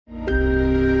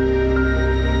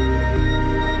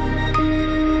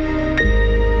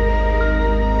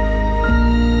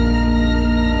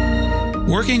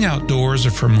Working outdoors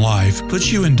or from life puts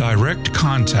you in direct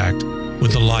contact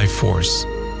with the life force,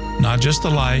 not just the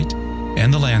light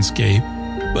and the landscape,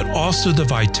 but also the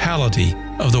vitality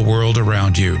of the world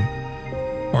around you.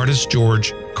 Artist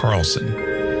George Carlson.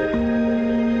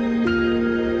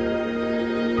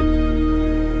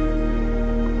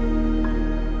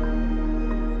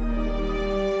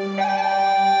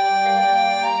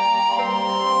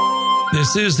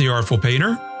 This is The Artful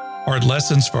Painter, art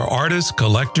lessons for artists,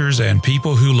 collectors, and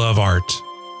people who love art.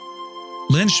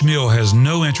 Len Chmiel has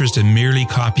no interest in merely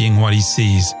copying what he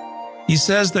sees. He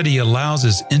says that he allows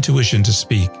his intuition to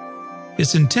speak.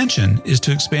 Its intention is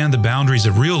to expand the boundaries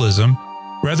of realism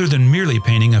rather than merely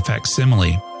painting a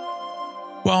facsimile.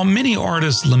 While many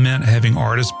artists lament having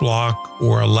artist block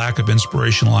or a lack of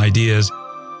inspirational ideas,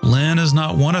 Len is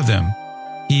not one of them.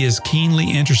 He is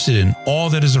keenly interested in all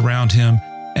that is around him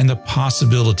and the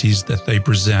possibilities that they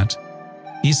present.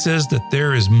 He says that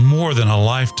there is more than a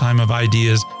lifetime of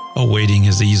ideas awaiting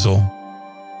his easel.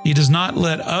 He does not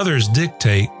let others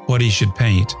dictate what he should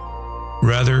paint.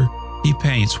 Rather, he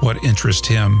paints what interests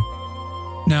him.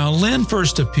 Now, Len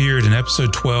first appeared in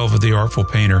episode 12 of The Artful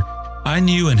Painter. I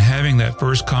knew in having that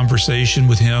first conversation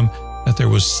with him that there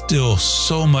was still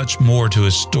so much more to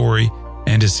his story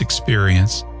and his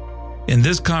experience. In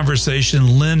this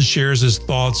conversation, Len shares his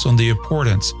thoughts on the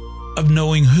importance of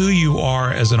knowing who you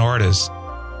are as an artist.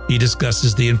 He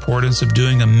discusses the importance of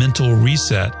doing a mental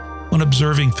reset when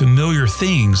observing familiar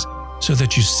things so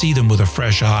that you see them with a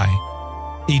fresh eye.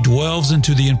 He delves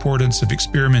into the importance of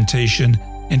experimentation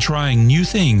and trying new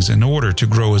things in order to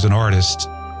grow as an artist.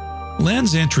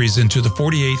 Len's entries into the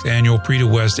 48th Annual Prix de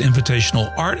West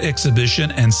Invitational Art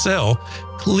Exhibition and Sale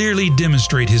clearly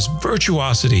demonstrate his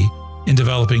virtuosity in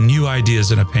developing new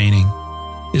ideas in a painting.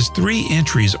 His 3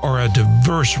 entries are a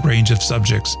diverse range of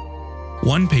subjects.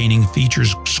 One painting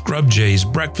features scrub jays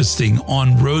breakfasting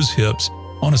on rose hips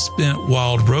on a spent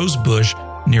wild rose bush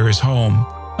near his home.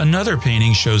 Another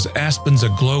painting shows aspens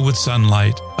aglow with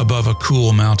sunlight above a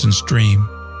cool mountain stream.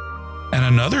 And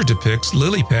another depicts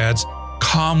lily pads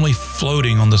calmly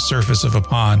floating on the surface of a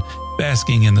pond,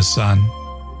 basking in the sun.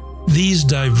 These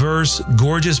diverse,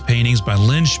 gorgeous paintings by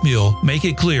Len Chmiel make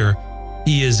it clear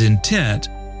he is intent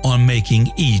on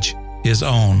making each his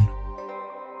own.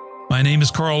 My name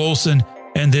is Carl Olson,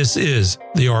 and this is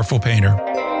The Artful Painter.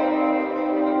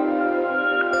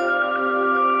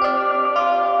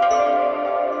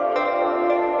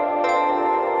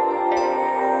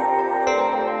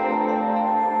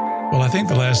 Well, I think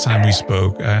the last time we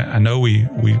spoke, I know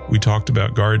we talked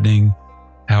about gardening,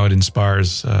 how it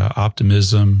inspires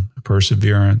optimism,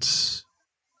 perseverance,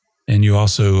 and you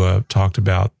also talked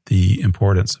about the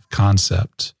importance of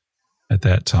concept at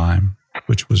that time,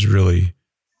 which was really,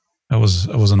 that was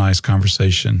a nice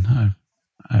conversation.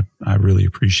 I really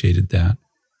appreciated that.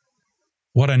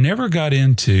 What I never got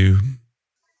into,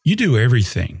 you do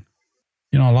everything.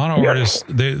 You know, a lot of artists,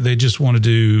 they just want to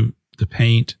do the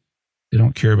paint. They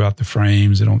don't care about the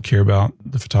frames. They don't care about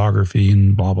the photography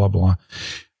and blah, blah, blah.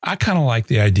 I kind of like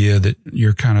the idea that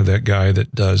you're kind of that guy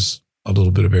that does a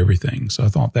little bit of everything. So I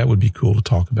thought that would be cool to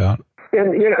talk about.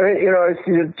 And, you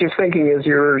know, just thinking as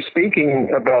you're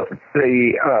speaking about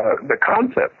the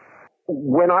concept,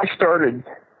 when I started,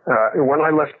 when I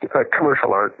left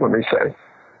commercial art, let me say,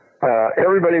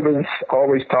 everybody was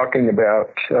always talking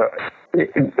about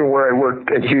where I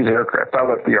worked at Hughes Aircraft. I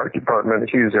left the art department at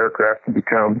Hughes Aircraft to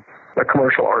become a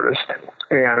commercial artist.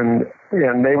 And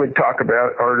they would talk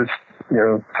about artists, you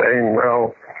know, saying,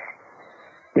 well,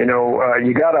 you know,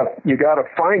 you gotta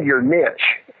find your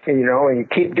niche, you know, and you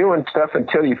keep doing stuff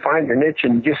until you find your niche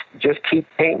and just keep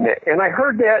painting it. And I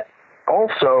heard that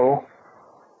also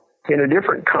in a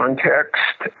different context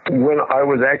when I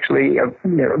was actually,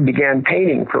 began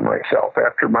painting for myself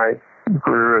after my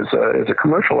career as a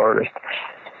commercial artist.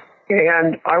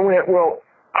 And I went, well,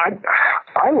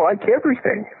 I like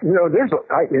everything. You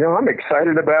know, I'm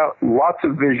excited about lots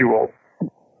of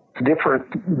different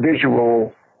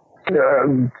visual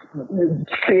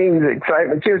scenes,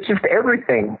 excitement. It's just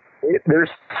everything. There's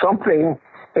something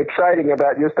exciting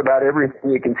about just about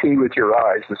everything you can see with your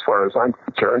eyes, as far as I'm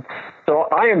concerned. So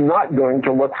I am not going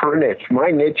to look for a niche. My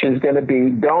niche is going to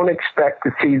be, don't expect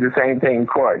to see the same thing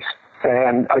twice.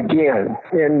 And again,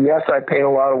 and yes, I paint a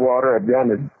lot of water. I've done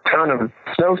a ton of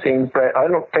snow scenes, but I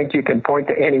don't think you can point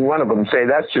to any one of them and say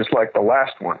that's just like the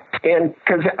last one. And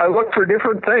because I look for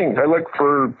different things. I look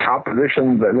for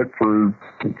compositions. I look for,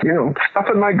 stuff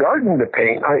in my garden to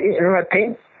paint. I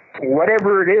paint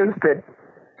whatever it is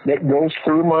that goes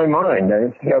through my mind.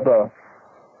 I have a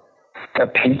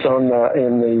piece in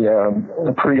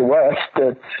the Prix de West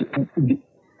that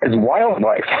is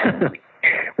wildlife.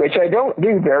 which I don't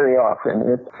do very often.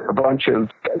 It's a bunch of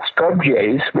scrub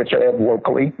jays, which I have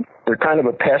locally. They're kind of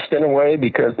a pest in a way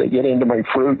because they get into my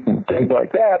fruit and things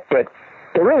like that, but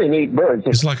they're really neat birds.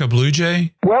 It's like a blue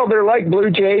jay? Well, they're like blue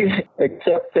jays,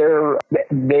 except they're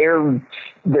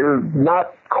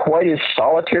not quite as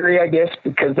solitary, I guess,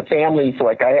 because the families,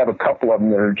 like I have a couple of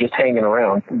them that are just hanging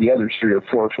around. The other 3 or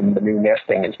 4 from the new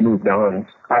nesting has moved on.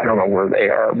 I don't know where they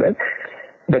are, but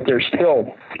they're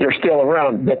still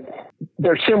around. But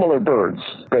they're similar birds,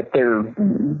 but they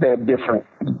have different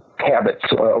habits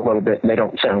a little bit, and they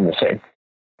don't sound the same.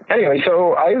 Anyway,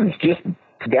 so I was just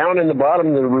down in the bottom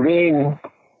of the ravine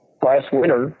last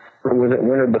winter, or was it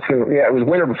winter before? Yeah, it was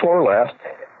winter before last.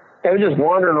 I was just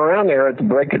wandering around there at the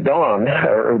break of dawn,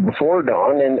 or before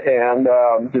dawn, and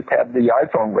just had the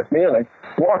iPhone with me, and I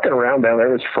walking around down there.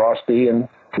 It was frosty and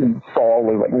fall,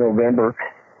 like November,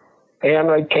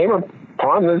 and I came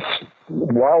upon this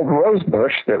wild rose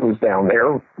bush that was down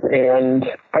there, and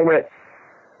I went,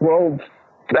 well,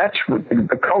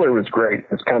 the color was great.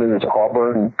 It's kind of this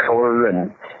auburn color,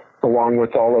 and along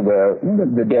with all of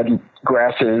the dead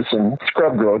grasses and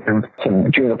scrub growth and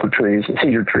some juniper trees and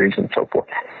cedar trees and so forth.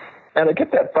 And I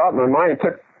kept that thought in my mind,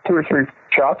 took 2 or 3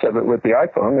 shots of it with the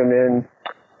iPhone, and then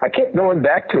I kept going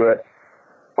back to it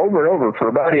over and over for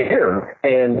about a year.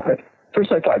 And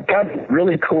first I thought, God, it's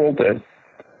really cool to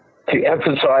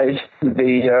emphasize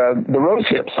the rose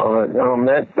hips on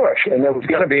that bush. And it was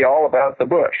going to be all about the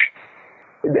bush.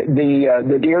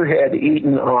 The deer had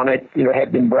eaten on it,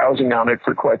 had been browsing on it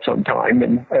for quite some time,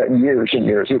 and years and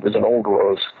years. It was an old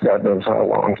rose, God knows how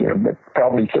long, but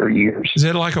probably 30 years. Is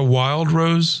it like a wild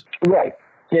rose? Right,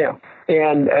 yeah.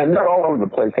 And they're all over the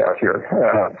place out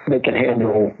here. They can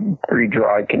handle pretty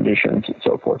dry conditions and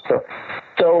so forth. So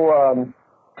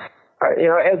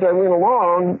as I went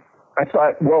along, I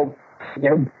thought, well,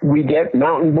 we get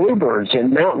mountain bluebirds,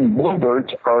 and mountain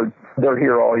bluebirds they're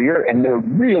here all year, and they're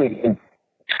really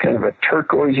kind of a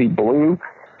turquoisey blue,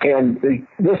 and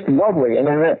just lovely. And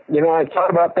then, I thought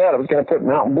about that. I was going to put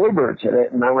mountain bluebirds in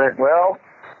it, and I went, well,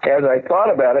 as I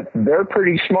thought about it, they're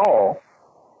pretty small,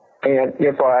 and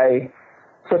if I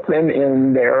put them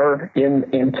in there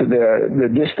into the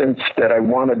distance that I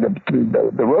wanted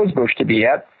the rose bush to be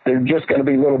at, they're just going to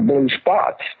be little blue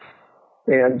spots.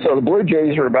 And so the blue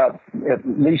jays are about at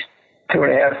least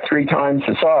 2.5, 3 times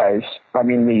the size. I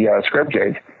mean, the scrub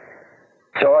jays.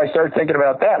 So I started thinking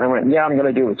about that, and I went, yeah, I'm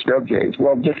going to do it with scrub jays.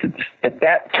 Well, just at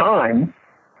that time,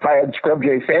 I had scrub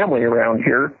jay family around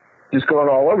here just going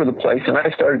all over the place, and I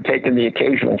started taking the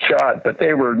occasional shot, but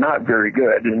they were not very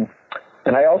good. And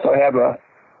I also have a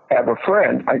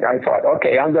friend. I thought,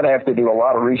 okay, I'm going to have to do a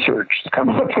lot of research to come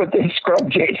up with this scrub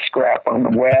jay scrap on the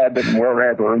web and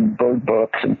wherever, and bird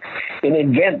books, and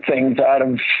invent things out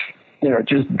of,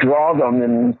 just draw them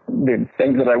and the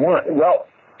things that I want. Well,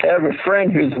 I have a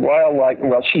friend who's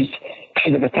she's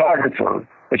a photographer,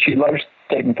 but she loves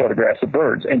taking photographs of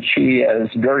birds, and she has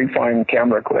very fine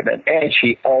camera equipment, and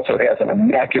she also has an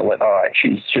immaculate eye.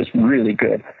 She's just really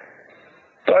good.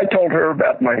 So I told her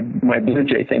about my blue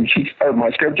jay thing, or my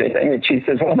scrub jay thing, and she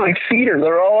says, well,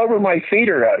 they're all over my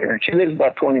feeder out here. And she lives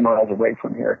about 20 miles away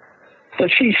from here. So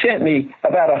she sent me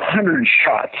about 100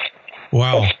 shots.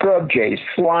 Wow. Of scrub jays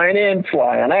flying in,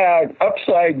 flying out,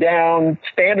 upside down,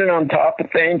 standing on top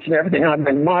of things and everything. I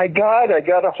mean, my God, I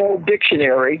got a whole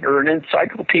dictionary or an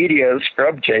encyclopedia of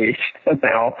scrub jays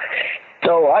now.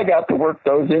 So I got to work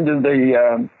those into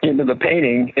the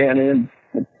painting, and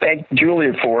thank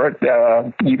Julia for it.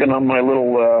 Even on my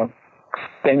little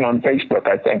thing on Facebook,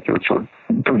 I thanked her for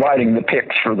providing the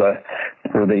pics for the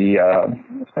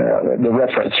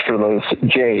reference for those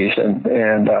jays, and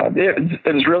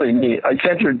it was really neat.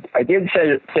 I did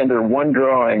send her one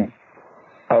drawing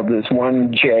of this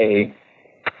one jay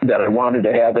that I wanted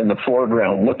to have in the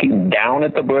foreground, looking down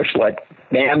at the bush, like,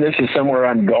 man, this is somewhere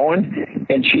I'm going.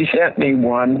 And she sent me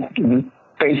one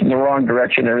facing the wrong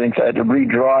direction and everything, so I had to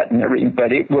redraw it and everything.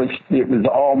 But it was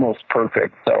almost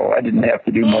perfect, so I didn't have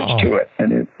to do much to it,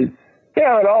 and it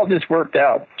all just worked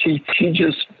out. She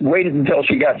just waited until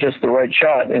she got just the right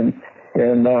shot, and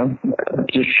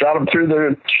just shot them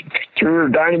through her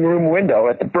dining room window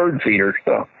at the bird feeder.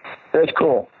 So that's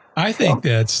cool. I think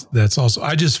that's also.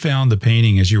 I just found the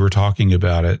painting as you were talking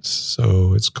about it.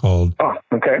 So it's called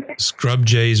Scrub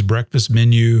Jay's Breakfast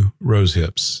Menu Rose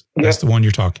Hips. That's the one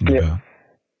you're talking about.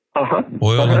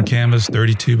 Oil on canvas,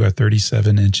 32 by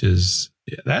 37 inches.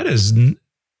 Yeah,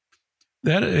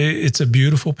 it's a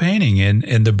beautiful painting,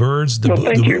 and the birds.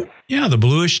 Thank you. Yeah, the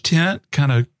bluish tint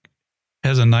kind of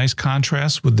has a nice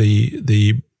contrast with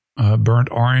the burnt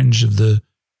orange of the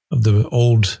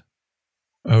old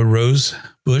rose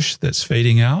bush that's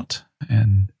fading out,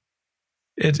 and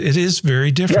It is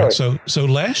very different. Yeah. So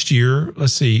last year,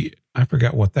 let's see, I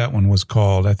forgot what that one was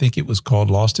called. I think it was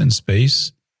called Lost in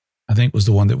Space. I think was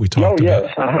the one that we talked about.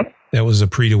 Uh-huh. That was a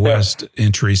Pre to West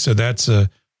entry. So that's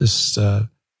this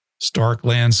stark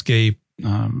landscape,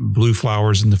 blue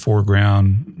flowers in the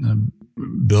foreground,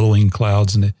 billowing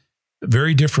clouds, and a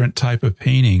very different type of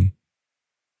painting.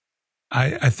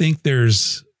 I think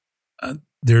there's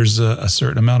a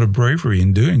certain amount of bravery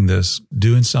in doing this,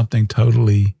 doing something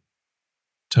totally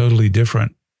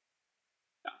different.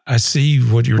 I see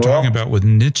what you're talking about with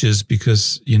niches,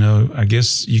 because, I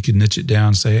guess you could niche it down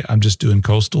and say, I'm just doing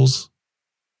coastals.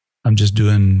 I'm just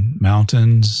doing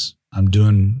mountains. I'm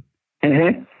doing,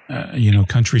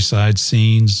 countryside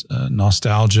scenes,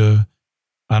 nostalgia.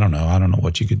 I don't know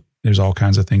what you could, there's all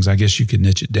kinds of things. I guess you could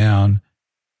niche it down,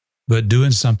 but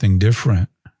doing something different,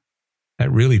 that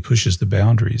really pushes the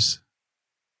boundaries.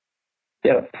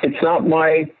 Yeah, it's not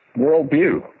my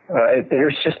worldview.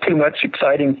 There's just too much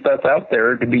exciting stuff out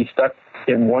there to be stuck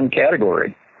in one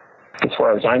category, as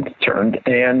far as I'm concerned.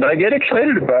 And I get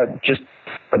excited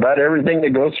about everything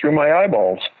that goes through my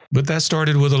eyeballs. But that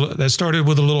started with a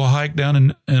little hike down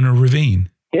in a ravine.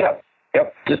 Yeah.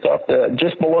 Yep.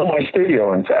 Just below my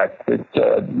studio, in fact. It's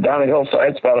down a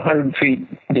hillside. It's about 100 feet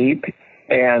deep.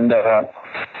 And the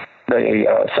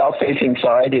south-facing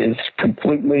side is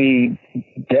completely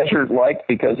desert-like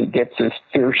because it gets this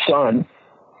fierce sun.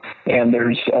 And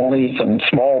there's only some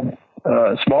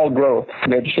small growth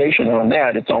vegetation on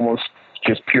that. It's almost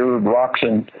just pure rocks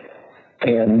and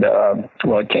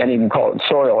I can't even call it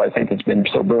soil. I think it's been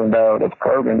so burned out of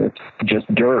carbon, it's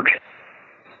just dirt.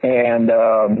 And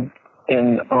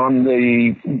on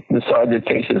the side that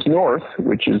faces north,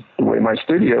 which is the way my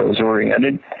studio is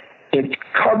oriented, it's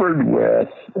covered with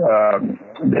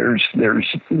there's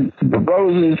the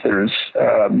roses.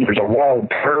 There's a wild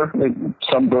pear that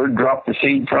some bird dropped the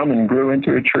seed from and grew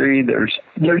into a tree. There's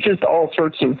just all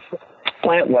sorts of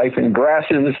plant life and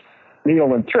grasses,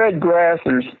 needle and thread grass.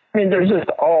 There's just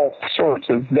all sorts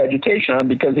of vegetation on,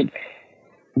 because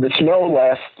the snow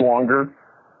lasts longer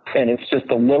and it's just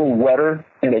a little wetter,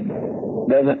 and it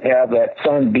doesn't have that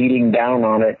sun beating down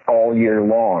on it all year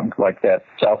long like that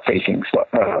south-facing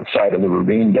side of the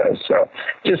ravine does. So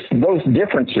just those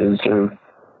differences are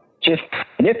just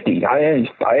nifty.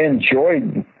 I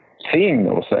enjoyed seeing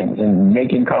those things and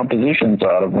making compositions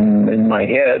out of them in my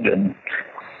head. And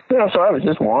so I was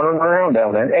just wandering around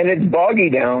down there, and it's boggy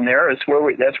down there.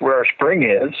 That's where our spring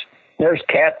is. There's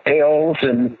cattails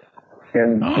and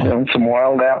some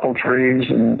wild apple trees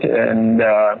and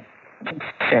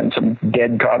some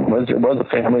dead cottonwoods. There was a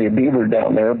family of beaver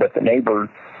down there, but the neighbor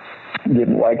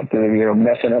didn't like the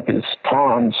messing up his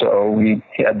pond, so we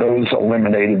had those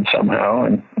eliminated somehow.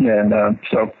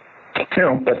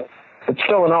 But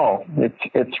still in all,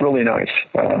 it's really nice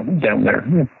down there.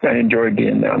 I enjoy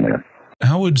being down there.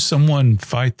 How would someone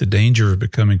fight the danger of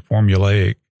becoming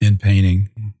formulaic in painting?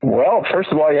 Well,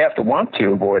 first of all, you have to want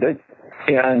to avoid it.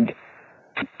 And,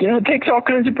 it takes all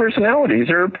kinds of personalities.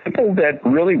 There are people that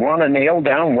really want to nail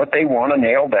down what they want to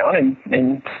nail down,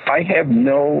 and I have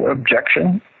no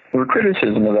objection or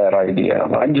criticism of that idea.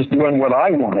 I'm just doing what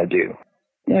I want to do.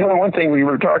 One thing we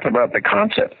were talking about, the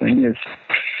concept thing, is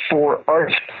for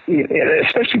art,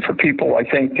 especially for people, I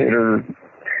think, that are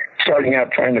starting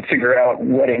out trying to figure out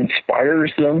what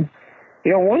inspires them.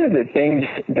 One of the things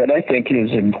that I think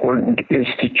is important is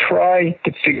to try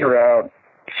to figure out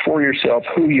for yourself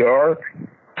who you are,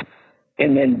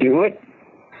 and then do it,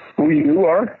 who you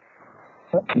are,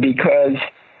 because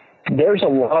there's a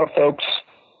lot of folks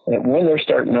that when they're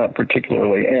starting out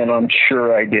particularly, and I'm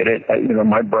sure I did it,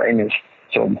 my brain is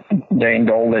so dang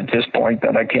old at this point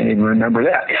that I can't even remember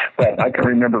that, but I can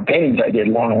remember paintings I did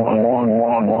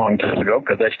long time ago,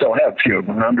 because I still have a few of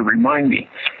them around to remind me,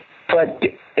 but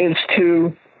is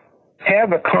to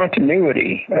have a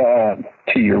continuity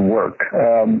to your work.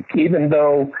 Even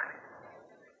though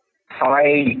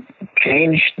I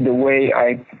changed the way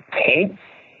I paint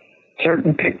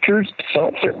certain pictures,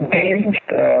 certain paintings,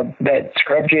 that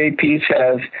Scrub J piece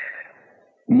has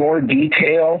more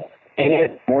detail in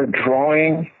it, more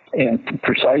drawing and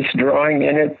precise drawing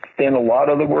in it than a lot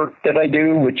of the work that I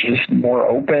do, which is more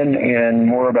open and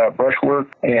more about brushwork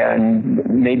and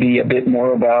maybe a bit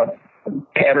more about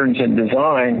patterns and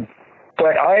design.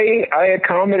 But I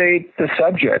accommodate the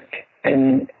subject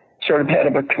and sort of had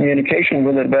a communication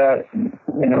with it about,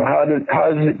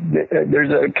 there's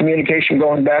a communication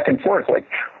going back and forth. Like,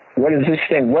 what is this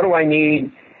thing? What do I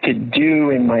need to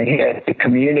do in my head to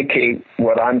communicate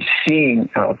what I'm seeing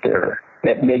out there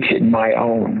that makes it my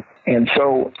own? And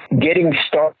so getting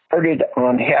started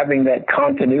on having that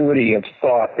continuity of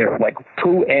thought there, like,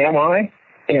 who am I?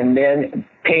 and then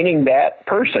painting that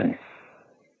person.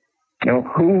 You know,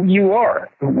 who you are,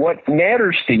 what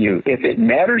matters to you. If it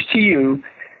matters to you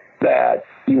that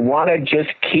you want to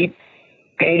just keep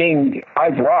painting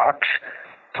 5 rocks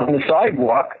on the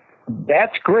sidewalk,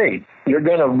 that's great. You're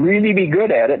going to really be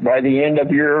good at it by the end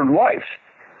of your life.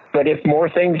 But if more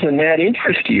things than that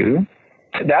interest you,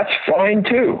 that's fine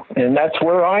too. And that's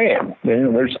where I am. You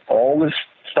know, there's all this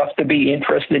stuff to be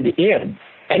interested in.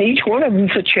 And each one of them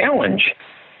is a challenge.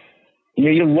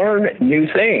 You learn new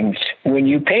things when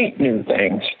you paint new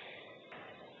things.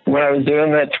 When I was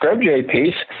doing that scrub jay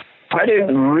piece, I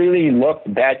didn't really look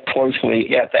that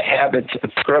closely at the habits of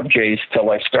scrub jays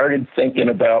till I started thinking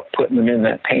about putting them in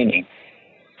that painting.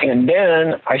 And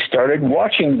then I started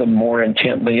watching them more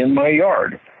intently in my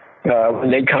yard. When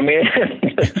they come in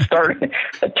and start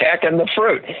attacking the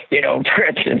fruit, you know, for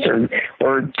instance,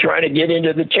 or trying to get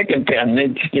into the chicken pen,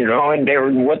 you know,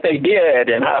 and what they did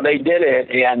and how they did it.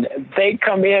 And they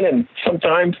come in and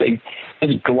sometimes they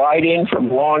just glide in from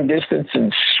long distance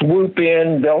and swoop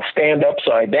in. They'll stand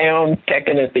upside down,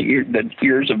 pecking at the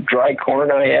ears of dry corn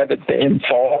I have in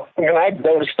fall. I mean, I've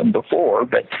noticed them before,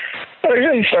 but I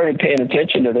really started paying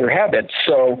attention to their habits.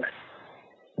 So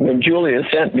when Julia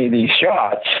sent me these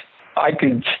shots, I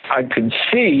could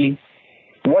see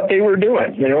what they were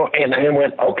doing, you know, and I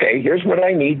went, okay, here's what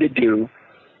I need to do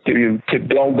to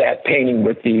build that painting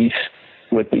with these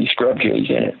scrub jays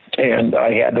in it. And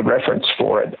I had the reference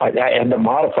for it. I had to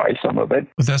modify some of it.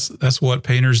 But that's what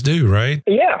painters do, right?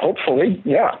 Yeah, hopefully,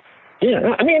 yeah.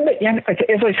 Yeah, I mean,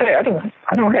 as I say, I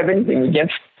don't have anything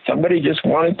against somebody just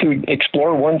wanting to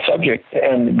explore one subject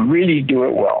and really do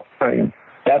it well. I mean,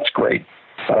 that's great.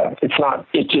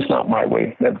 It's just not my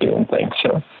way of doing things.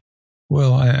 So,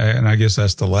 well, I guess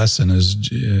that's the lesson is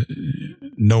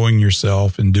knowing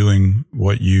yourself and doing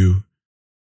what you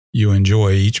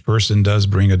enjoy. Each person does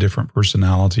bring a different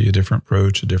personality, a different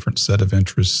approach, a different set of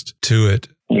interests to it.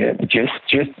 Yeah, just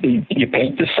you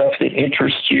paint the stuff that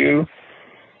interests you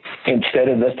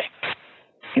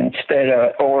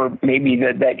or maybe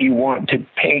that you want to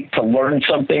paint to learn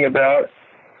something about,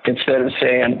 instead of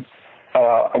saying,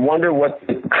 I wonder what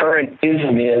the current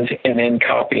ism is and then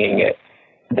copying it.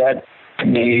 That, to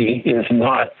me, is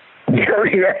not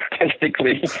very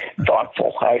artistically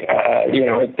thoughtful.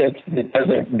 It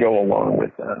doesn't go along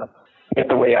with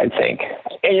the way I think.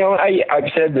 And, you know,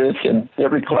 I've said this in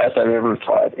every class I've ever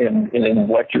taught and in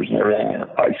lectures and everything.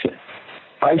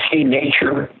 I see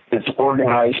nature as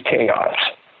organized chaos.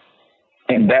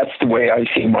 And that's the way I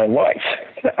see my life.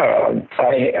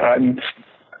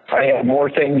 I have more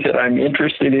things that I'm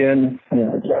interested in.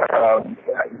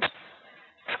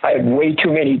 I have way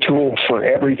too many tools for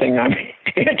everything I'm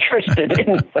interested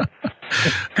in,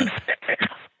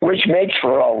 which makes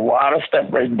for a lot of stuff.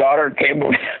 My daughter came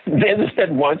and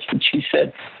visited once, and she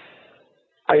said,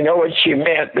 I know what she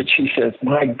meant, but she says,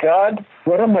 my God,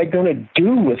 what am I going to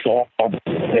do with all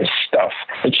this stuff?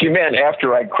 And she meant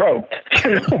after I croaked.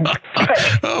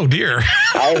 Oh, dear.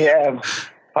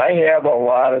 I have a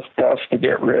lot of stuff to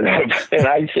get rid of. And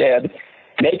I said,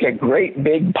 make a great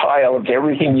big pile of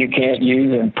everything you can't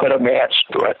use and put a match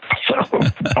to it. So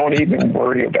don't even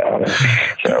worry about it.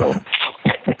 So,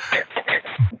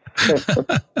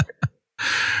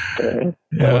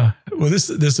 yeah. Well,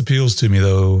 this appeals to me,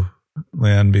 though,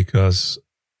 Len, because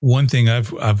one thing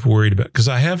I've worried about, because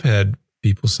I have had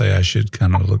people say I should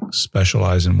kind of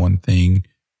specialize in one thing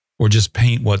or just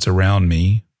paint what's around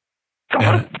me.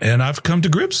 And I've come to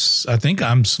grips. I think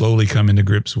I'm slowly coming to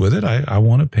grips with it. I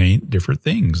want to paint different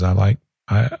things. I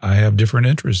have different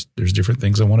interests. There's different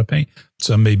things I want to paint.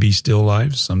 Some may be still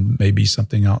life. Some may be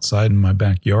something outside in my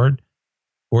backyard,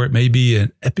 or it may be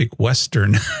an epic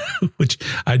Western, which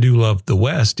I do love the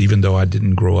West, even though I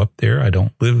didn't grow up there. I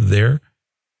don't live there,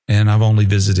 and I've only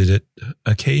visited it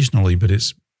occasionally, but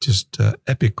it's just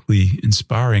epically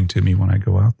inspiring to me when I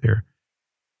go out there.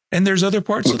 And there's other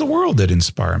parts of the world that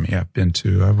inspire me. I've been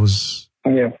to.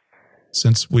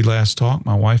 Since we last talked,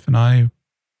 my wife and I,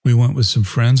 we went with some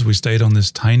friends. We stayed on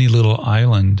this tiny little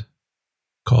island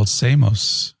called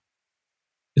Samos.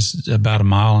 It's about 1.5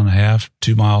 miles,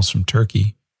 2 miles from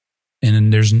Turkey.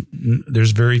 And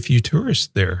there's very few tourists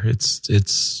there. It's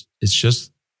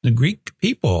just the Greek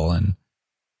people.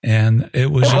 And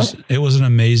it was an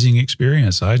amazing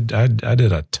experience. I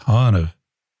did a ton of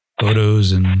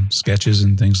photos and sketches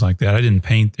and things like that. I didn't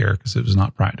paint there because it was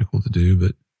not practical to do,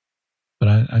 but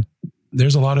I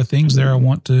there's a lot of things there I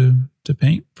want to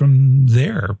paint from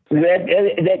there.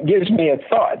 That gives me a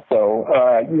thought, though.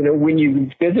 When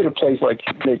you visit a place like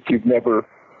that you've never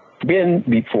been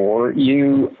before,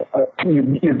 you're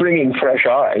bringing fresh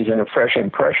eyes and a fresh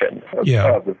impression of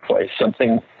the place,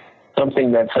 something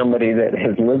something that somebody that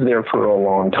has lived there for a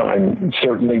long time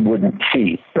certainly wouldn't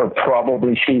see, or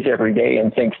probably sees every day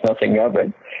and thinks nothing of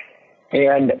it.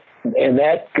 And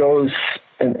that goes,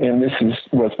 and this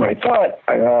was my thought,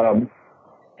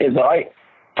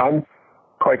 I'm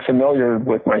quite familiar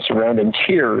with my surroundings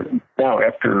here now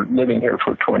after living here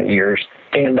for 20 years,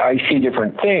 and I see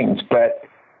different things, but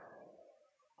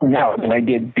now than I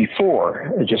did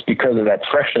before, just because of that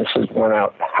freshness has worn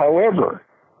out. However,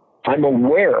 I'm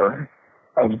aware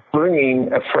of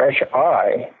bringing a fresh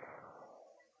eye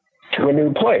to a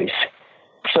new place.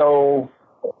 So,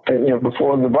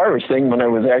 before the virus thing, when I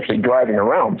was actually driving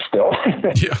around still,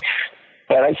 yeah.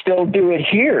 But I still do it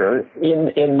here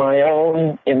in my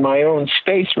own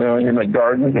space around in my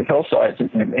garden, the hillsides,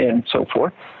 and so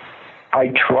forth. I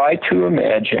try to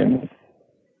imagine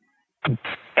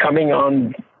coming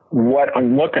on what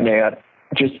I'm looking at.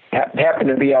 Just happen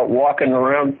to be out walking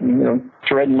around,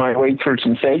 threading my way through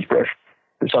some sagebrush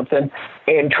or something,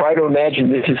 and try to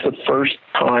imagine this is the first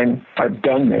time I've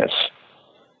done this.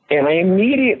 And I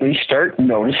immediately start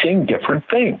noticing different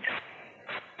things.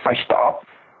 I stop,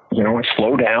 I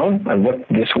slow down, I look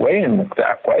this way and look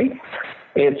that way.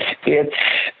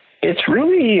 It's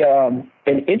really an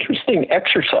interesting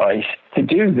exercise to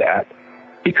do that,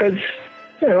 because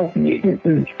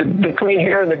the clean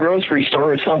hair in the grocery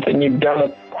store is something you've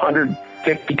done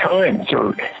 150 times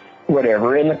or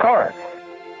whatever in the car.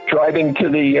 Driving to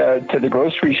the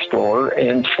grocery store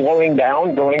and slowing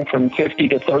down, going from 50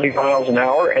 to 30 miles an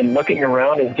hour, and looking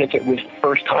around as if it was the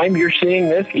first time you're seeing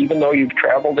this, even though you've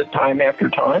traveled it time after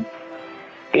time.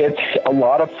 It's a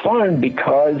lot of fun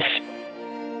because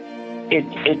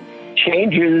it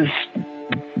changes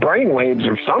brainwaves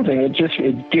or something.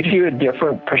 It gives you a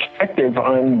different perspective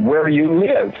on where you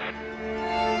live.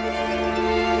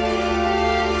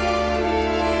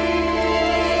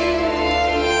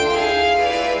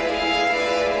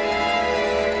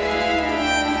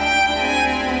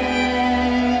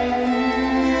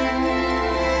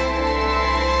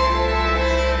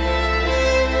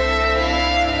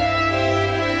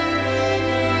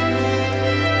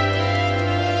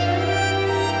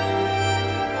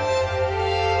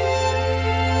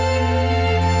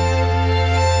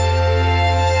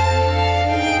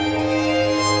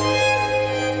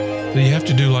 So you have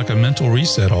to do like a mental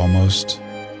reset almost.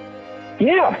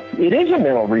 Yeah, it is a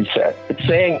mental reset. It's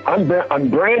saying, I'm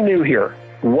brand new here.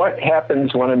 What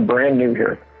happens when I'm brand new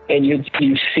here? And you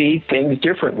see things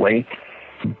differently,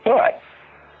 but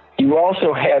you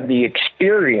also have the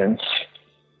experience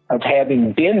of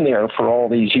having been there for all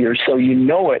these years, so you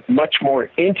know it much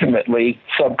more intimately,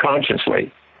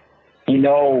 subconsciously. You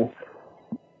know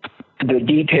the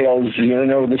details,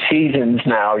 the seasons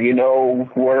now,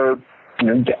 where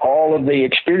all of the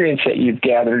experience that you've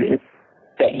gathered,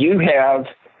 that you have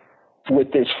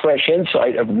with this fresh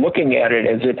insight of looking at it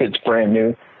as if it's brand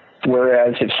new.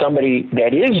 Whereas if somebody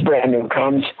that is brand new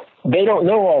comes, they don't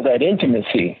know all that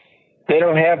intimacy. They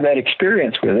don't have that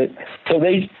experience with it. So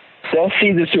they'll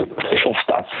see the superficial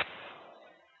stuff.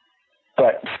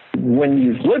 But when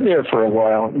you've lived there for a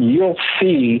while, you'll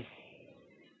see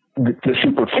the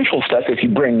superficial stuff if you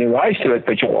bring new eyes to it,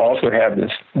 but you'll also have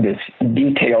this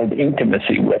detailed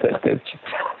intimacy with it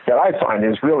that I find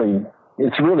is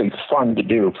it's really fun to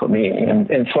do for me. And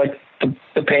it's like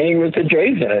the painting with the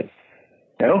jays in it.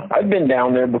 I've been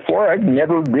down there before. I've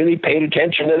never really paid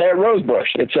attention to that rose bush.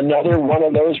 It's another one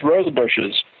of those rose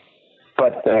bushes.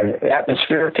 But the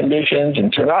atmospheric conditions,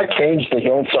 and so I changed the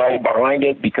hillside behind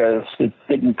it because it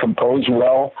didn't compose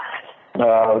well.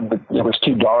 It was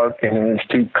too dark and it was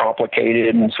too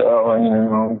complicated, and so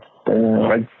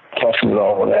I fuss with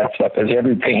all of that stuff, as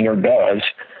every painter does.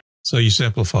 So you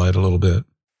simplify it a little bit.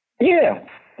 Yeah.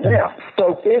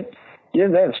 So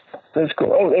that's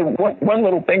cool. Oh, and one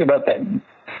little thing about that.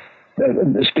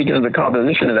 Speaking of the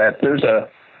composition of that, there's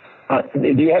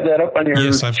do you have that up on your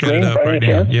screen? Yes, I've got it up right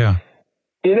now. Yeah.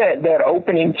 See that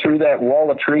opening through that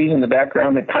wall of trees in the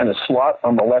background, that kind of slot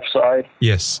on the left side?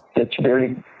 Yes. That's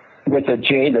with a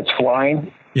jay that's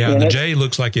flying. Yeah, the jay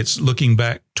looks like it's looking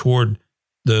back toward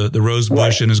the rose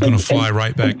bush, and is going to fly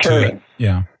right back to it.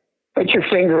 Yeah. Put your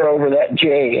finger over that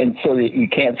jay, and so that you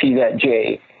can't see that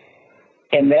jay.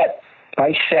 And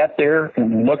I sat there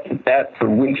and looked at that for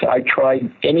weeks. I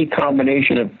tried any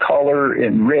combination of color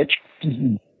and rich,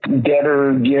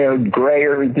 deader,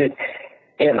 grayer,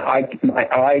 and my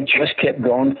eye just kept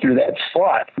going through that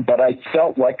slot. But I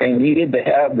felt like I needed to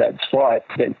have that slot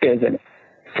to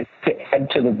add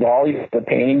to the volume of the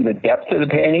painting, the depth of the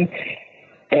painting.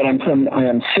 And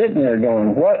I'm sitting there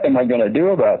going, what am I going to do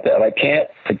about that? I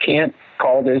can't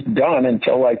call this done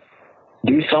until I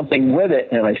do something with it.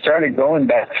 And I started going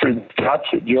back through the shots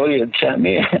that Julia had sent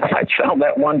me. And I found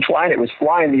that one twine. It was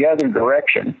flying the other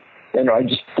direction. And I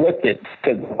just flipped it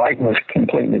because the light was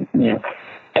completely,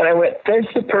 And I went, there's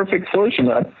the perfect solution.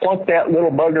 I plunked that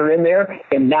little bugger in there,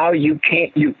 and now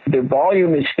the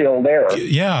volume is still there.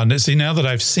 Yeah. And see, now that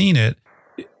I've seen it,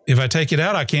 if I take it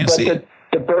out, I can't see it.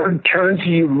 The bird turns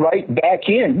you right back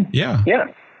in. Yeah. Yeah.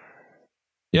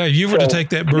 Yeah. If you were to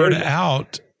take that bird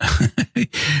out,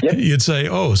 yep. You'd say,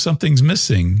 "Oh, something's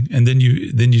missing," and then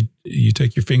you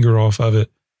take your finger off of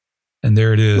it, and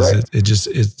there it is. Right.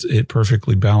 It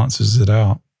perfectly balances it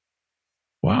out.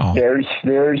 Wow. There's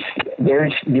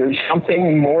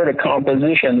something more to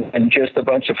composition than just a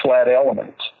bunch of flat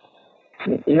elements.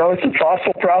 It's a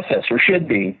thoughtful process, or should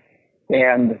be.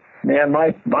 And man,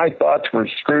 my thoughts were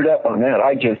screwed up on that.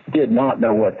 I just did not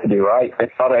know what to do. I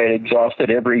thought I had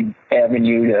exhausted every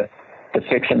avenue to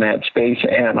fix in that space,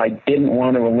 and I didn't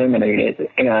want to eliminate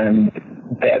it. And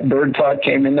that bird thought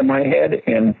came into my head,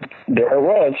 and there it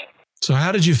was. So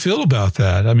how did you feel about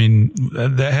that? I mean,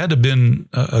 that had to have been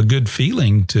a good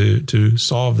feeling to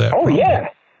solve that problem. Yeah.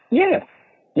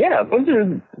 Those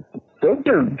are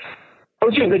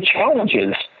the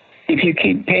challenges. If you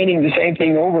keep painting the same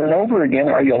thing over and over again,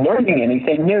 are you learning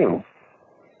anything new?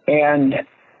 And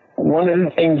one of the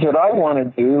things that I want to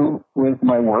do with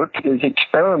my work is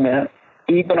experiment,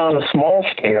 even on a small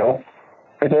scale,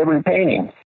 with every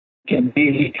painting. It can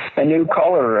be a new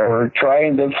color, or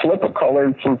trying to flip a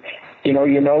color for,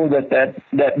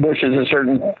 that bush is a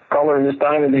certain color this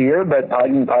time of the year, but I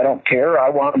don't care. I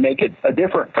want to make it a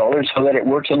different color so that it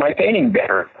works in my painting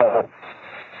better.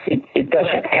 It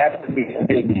doesn't have to be a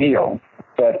big deal,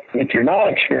 but if you're not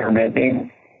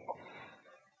experimenting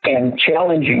and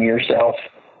challenging yourself,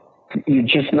 you're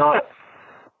just not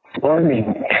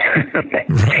learning.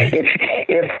 Right.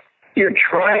 If you're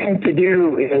trying to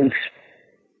do is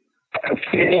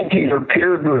fit into your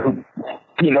peer group,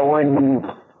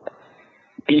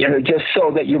 just so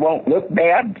that you won't look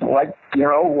bad, well,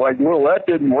 that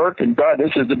didn't work, and God,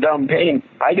 this is the dumb painting.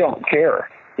 I don't care.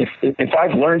 If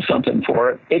I've learned something for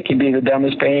it, it can be the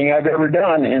dumbest painting I've ever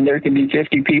done, and there can be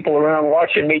 50 people around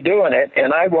watching me doing it,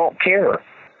 and I won't care.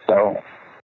 So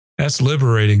that's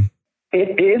liberating.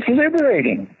 It is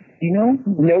liberating.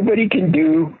 Nobody can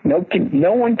no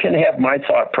one can have my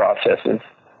thought processes.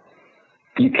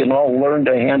 You can all learn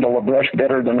to handle a brush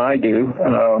better than I do,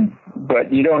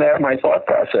 but you don't have my thought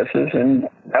processes, and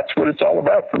that's what it's all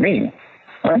about for me.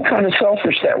 I'm kind of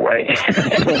selfish that way.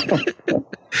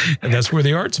 And that's where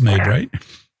the art's made, right?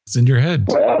 It's in your head.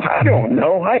 Well, I don't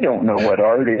know. I don't know what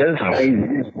art is.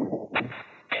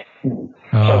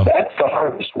 So that's the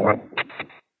hardest one.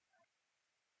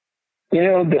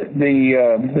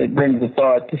 That brings the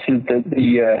thought. This is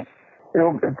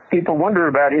people wonder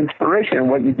about inspiration and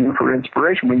what you do for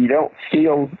inspiration when you don't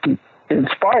feel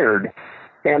inspired.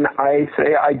 And I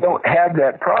say I don't have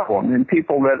that problem, and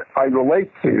people that I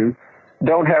relate to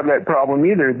don't have that problem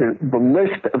either. The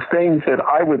list of things that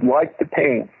I would like to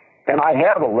paint, and I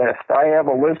have a list. I have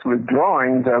a list with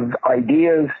drawings of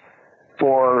ideas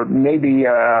for maybe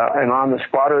an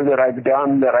on-the-spotter that I've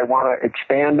done that I want to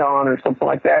expand on or something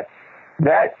like that.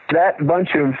 That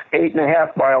bunch of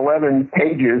 8.5 by 11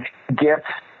 pages gets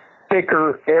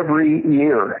thicker every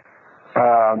year.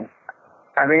 I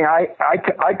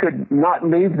could not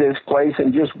leave this place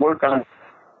and just work on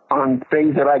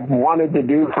things that I've wanted to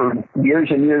do for years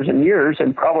and years and years,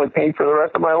 and probably paint for the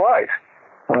rest of my life.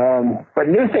 But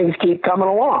new things keep coming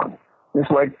along.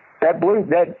 It's like that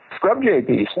scrub jay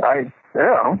piece.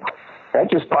 That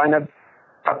just kind of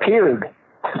appeared.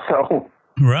 So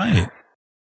right.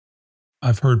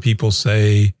 I've heard people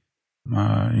say,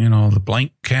 the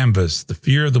blank canvas, the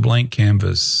fear of the blank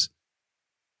canvas.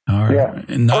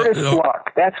 Artist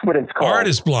block. That's what it's called.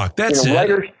 Artist block. That's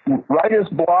it. Writer's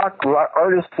block,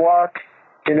 artist block,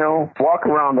 walk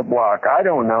around the block. I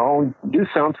don't know. Do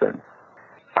something.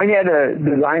 I had a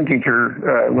design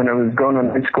teacher when I was going to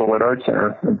night school at Art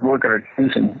Center, working at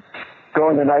Olson,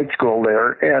 going to night school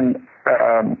there, and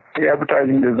the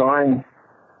advertising design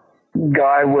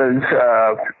guy was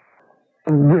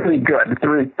really good,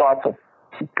 really thoughtful.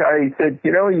 He said,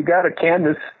 you got a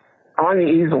canvas on the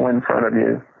easel in front of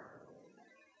you.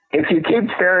 If you keep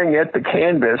staring at the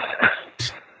canvas,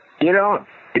 you don't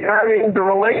have anything to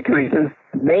relate to it. He says,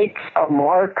 make a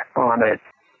mark on it.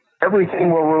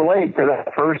 Everything will relate to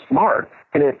that first mark,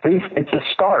 and at least it's a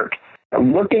start.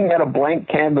 Looking at a blank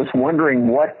canvas, wondering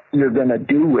what you're going to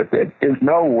do with it, is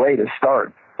no way to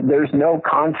start. There's no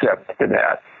concept to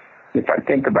that. If I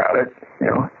think about it,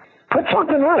 put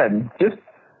something on it. Just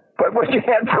put what you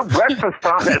had for breakfast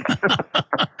on it.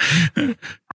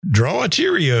 Draw a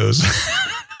Cheerios.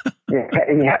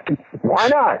 Yeah, why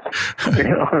not? You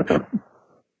know?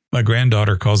 My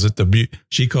granddaughter calls it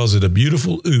she calls it a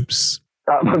beautiful oops.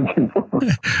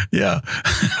 Yeah.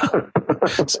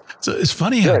 So it's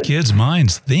funny how kids'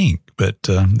 minds think, but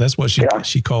that's what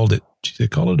she called it. She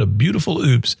said, call it a beautiful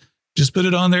oops. Just put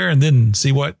it on there and then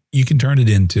see what you can turn it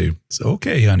into. So,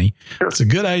 okay, honey, it's a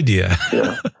good idea.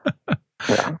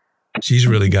 Yeah. She's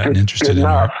really gotten interested in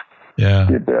art. Yeah.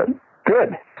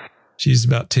 Good. She's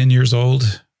about 10 years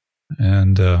old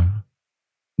and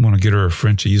want to get her a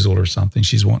French easel or something.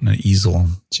 She's wanting an easel.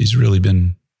 She's really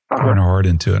been pouring her heart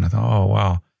into it. And I thought, oh,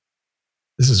 wow,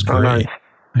 this is great. Nice.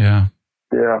 Yeah.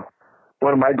 Yeah.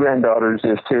 One of my granddaughters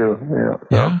is too.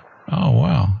 Yeah. Oh,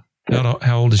 wow.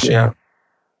 How old is she? Yeah.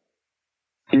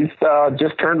 She's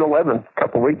just turned 11 a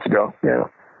couple of weeks ago. Yeah.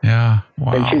 Yeah.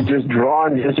 Wow. And she's just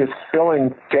drawing, she's just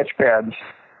filling sketch pads.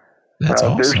 That's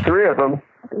awesome. There's 3 of them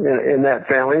in that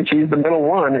family. She's the middle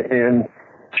one, and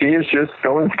she is just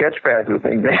filling sketch pads with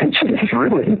things. And she's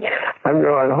really, I'm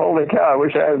going, holy cow, I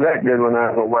wish I was that good when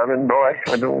I was 11. Boy,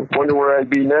 I don't wonder where I'd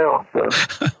be now. So,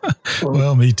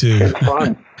 well, me too. It's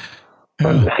fun.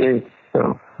 Fun to see.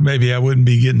 So. Maybe I wouldn't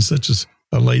be getting such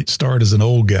a late start as an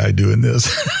old guy doing this.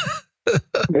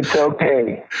 It's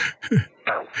okay.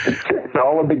 It's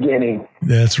all a beginning.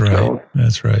 That's right.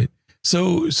 That's right.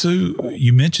 So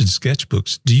you mentioned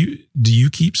sketchbooks. Do you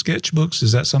keep sketchbooks?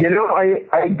 Is that something? You know,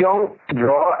 I don't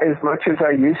draw as much as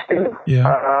I used to.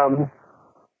 Yeah.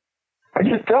 I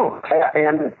just don't.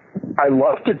 And I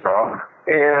love to draw.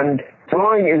 And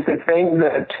drawing is the thing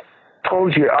that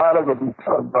pulls you out of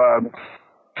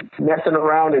messing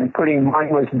around and putting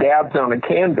mindless dabs on a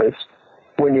canvas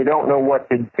when you don't know what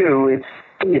to do.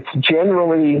 It's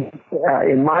generally,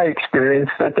 in my experience,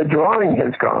 that the drawing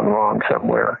has gone wrong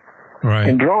somewhere. Right.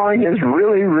 And drawing is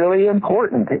really, really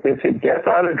important. If it gets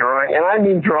out of drawing, and I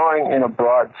mean drawing in a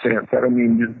broad sense, I don't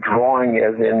mean just drawing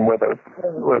as in with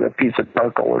a piece of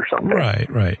charcoal or something. Right.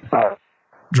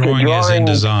 Drawing as in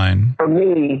design. For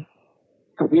me,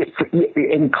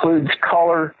 it includes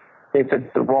color if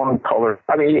it's the wrong color.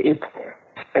 I mean,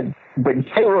 but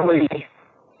generally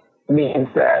means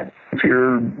that if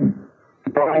you're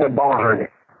drawing a barn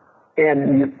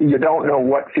and you don't know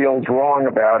what feels wrong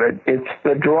about it, it's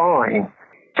the drawing.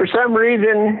 For some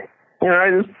reason, I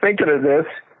was thinking of this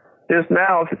just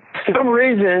now. For some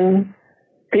reason,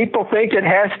 people think it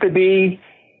has to be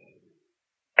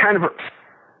kind of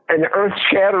an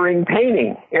earth-shattering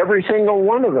painting, every single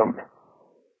one of them.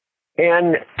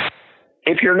 And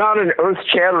if you're not an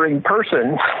earth-shattering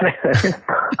person,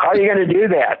 how are you going to do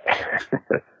that?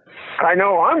 I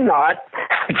know I'm not.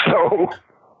 So,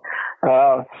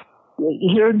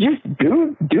 just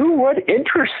do what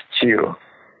interests you.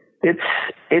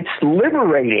 It's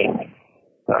liberating.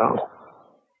 So.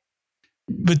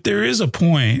 But there is a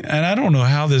point, and I don't know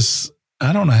how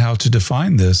to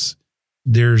define this.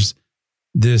 There's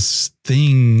this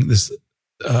thing,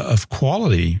 of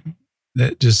quality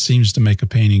that just seems to make a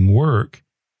painting work.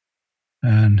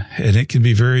 And it can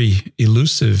be very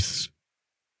elusive.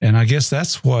 And I guess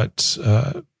that's what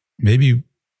maybe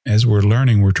as we're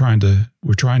learning, we're trying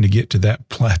to get to that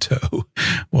plateau.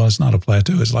 Well, it's not a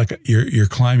plateau. It's like you're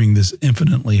climbing this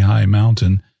infinitely high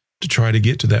mountain to try to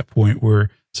get to that point where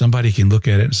somebody can look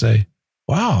at it and say,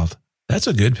 wow, that's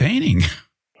a good painting.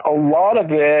 A lot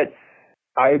of it,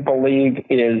 I believe,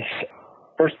 is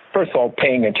first of all,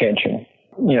 paying attention.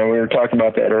 We were talking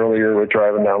about that earlier with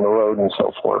driving down the road and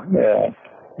so forth.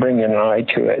 Bringing an eye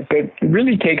to it, but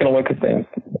really taking a look at things.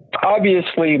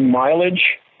 Obviously, mileage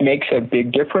makes a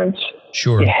big difference.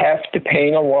 Sure. You have to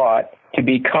paint a lot to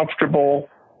be comfortable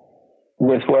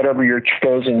with whatever your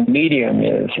chosen medium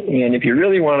is. And if you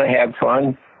really want to have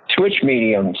fun, switch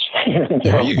mediums.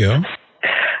 There you go.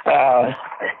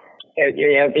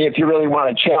 If you really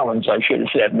want a challenge, I should have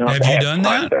said. No, have you done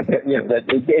that?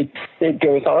 It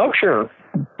goes, oh, sure.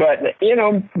 But,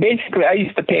 basically, I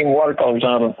used to paint watercolors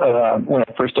on when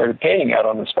I first started painting out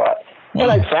on the spot. Wow.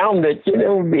 And I found that,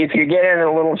 if you get in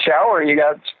a little shower, you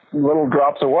got little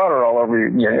drops of water all over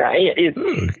you.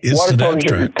 Watercolors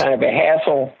are kind of a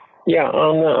hassle. Yeah,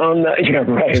 on the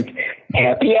right.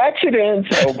 Happy accidents.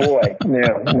 Oh, boy.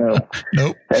 No.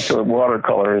 Nope. That's what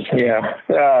watercolor is. Yeah.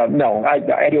 No,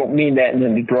 I don't mean that in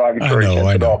a derogatory sense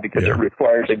at all, because it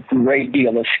requires a great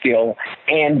deal of skill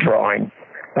and drawing.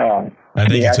 I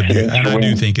think I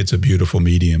do think it's a beautiful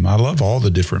medium. I love all the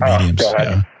different mediums.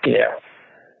 Yeah.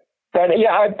 But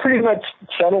I pretty much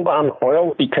settled on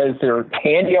oil because they're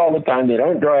handy all the time. They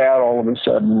don't dry out all of a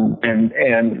sudden,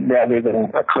 and rather than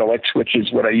acrylics, which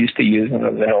is what I used to use when I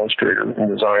was an illustrator and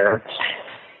designer.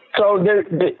 So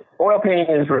the oil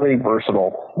painting is really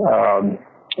versatile.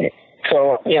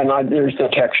 So, there's the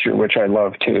texture, which I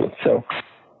love too. So,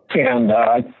 and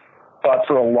I thought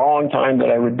for a long time that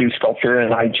I would do sculpture,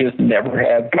 and I just never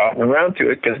have gotten around to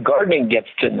it because gardening gets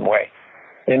in the way.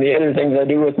 And the other things I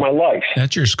do with my life.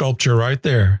 That's your sculpture right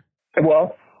there.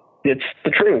 Well, it's the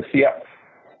truth, yeah.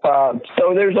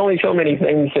 So there's only so many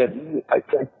things that I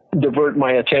divert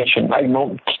my attention. I'm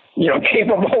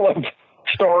capable of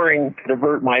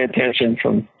divert my attention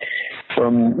from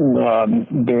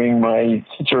doing my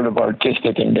sort of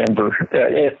artistic endeavor.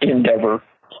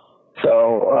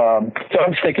 So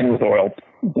I'm sticking with oil.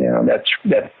 That's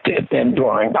it. And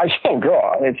drawing. I still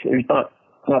draw. It's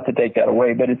not to take that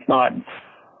away, but it's not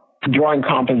drawing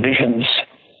compositions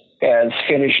as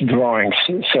finished drawings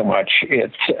so much.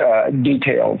 It's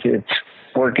details. It's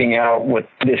working out what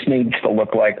this needs to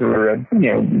look like, or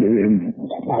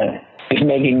just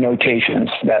making notations,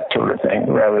 that sort of thing,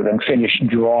 rather than finished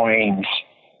drawings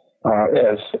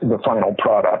as the final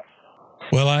product.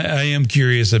 Well, I am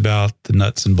curious about the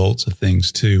nuts and bolts of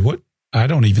things too. I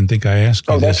don't even think I asked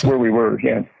you. Oh, that's where we were.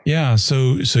 Yeah. Yeah.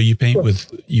 So you paint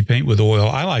with oil.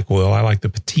 I like oil. I like the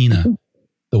patina,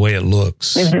 the way it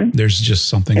looks. Mm-hmm. There's just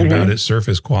something about its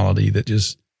surface quality that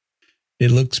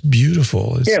it looks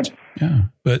beautiful. Yeah.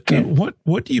 But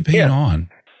what do you paint on?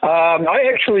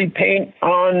 I actually paint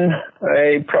on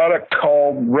a product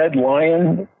called Red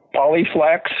Lion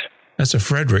Polyflex. That's a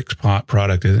Frederick's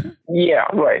product, isn't it? Yeah,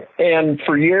 right. And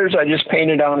for years, I just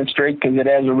painted on it straight because it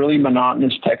has a really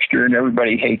monotonous texture, and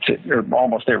everybody hates it, or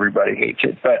almost everybody hates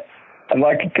it. But I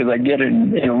like it because I get it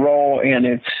in a roll, and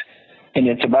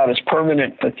it's about as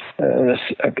permanent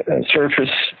a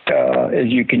surface as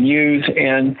you can use,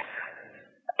 and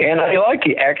I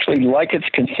actually like its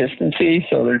consistency,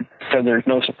 so there's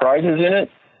no surprises in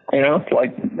it. It's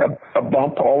like a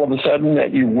bump all of a sudden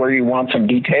where you want some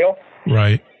detail.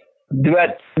 Right.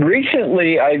 But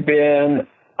recently I've been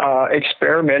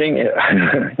experimenting,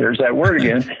 there's that word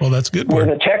again. Well, that's good. With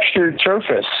a textured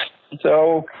surface.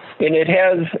 So, and it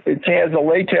has a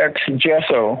latex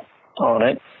gesso on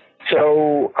it.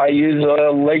 So I use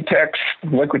a latex,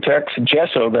 Liquitex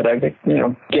gesso that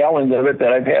gallons of it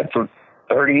that I've had for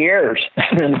 30 years.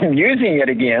 And I'm using it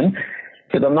again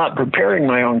because I'm not preparing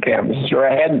my own canvases, or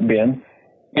I hadn't been.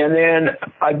 And then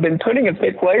I've been putting a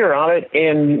thick layer on it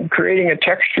and creating a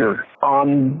texture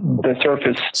on the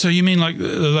surface. So you mean like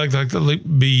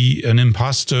be an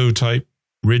impasto type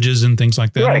ridges and things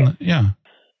like that? Right. Yeah.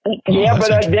 Yeah,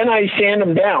 but then I sand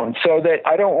them down so that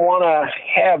I don't want to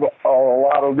have a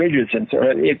lot of ridges in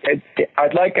there.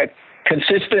 I'd like a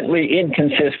consistently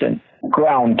inconsistent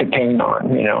ground to paint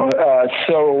on,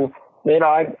 so then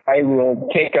I will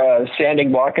take a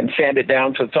sanding block and sand it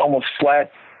down so it's almost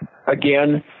flat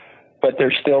again, but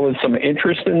there still is some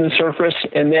interest in the surface.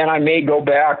 And then I may go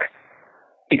back,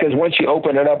 because once you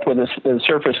open it up with the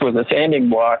surface with a sanding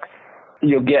block,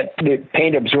 you'll get the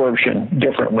paint absorption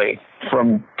differently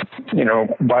from,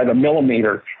 by the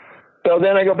millimeter. So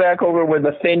then I go back over with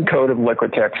a thin coat of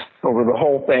Liquitex over the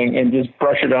whole thing and just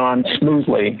brush it on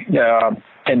smoothly,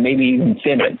 and maybe even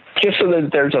thin it, just so that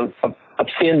there's a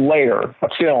thin layer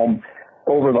of film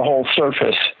over the whole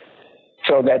surface,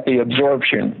 so that the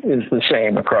absorption is the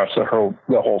same across the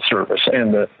whole surface,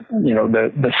 and the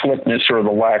slickness or the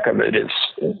lack of it is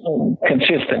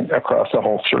consistent across the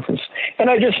whole surface. And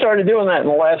I just started doing that in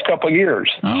the last couple of years.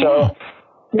 Oh. So,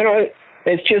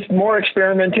 it's just more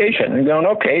experimentation and going,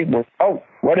 okay, well,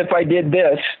 what if I did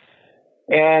this?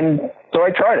 And so I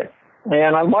tried it,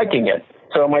 and I'm liking it.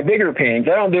 So my bigger paintings,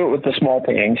 I don't do it with the small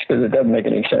paintings because it doesn't make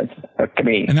any sense to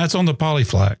me. And that's on the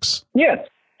Polyflex. Yeah.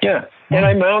 Wow. And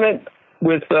I mount it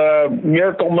with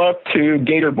Miracle Muck to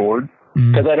Gator board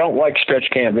because I don't like stretch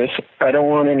canvas. I don't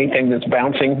want anything that's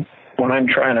bouncing when I'm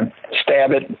trying to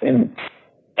stab it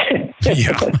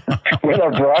with a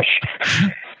brush.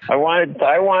 I want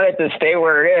it to stay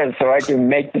where it is so I can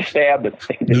make the stab.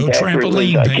 No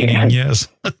trampoline painting, yes.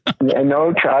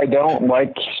 I don't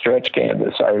like stretch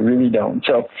canvas. I really don't.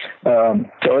 So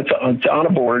it's on a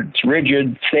board. It's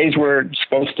rigid, stays where it's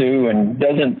supposed to, and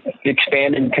doesn't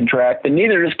expand and contract. And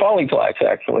neither does Polyflex,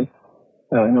 actually.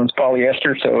 It's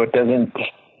polyester, so it doesn't.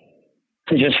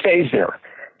 It just stays there.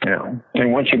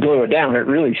 And once you glue it down, it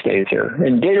really stays there.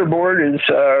 And Gator board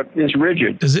is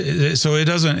rigid. Is it? So it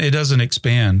doesn't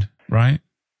expand, right?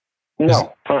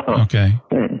 No. Okay.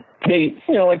 They,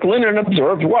 like linen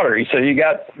absorbs water. So you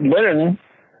got linen,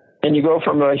 and you go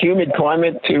from a humid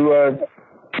climate to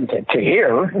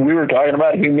here. We were talking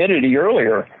about humidity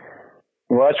earlier.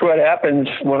 Well, that's what happens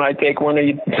when I take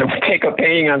a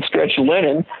painting on stretched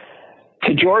linen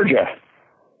to Georgia,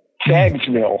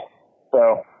 Sagsville.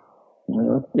 So.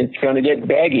 It's going to get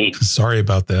baggy. Sorry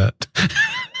about that.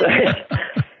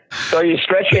 So you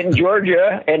stretch it in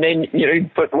Georgia, and then you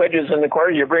put wedges in the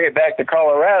corner. You bring it back to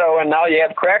Colorado, and now you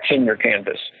have cracks in your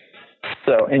canvas.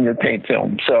 So in your paint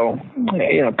film. So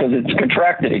because it's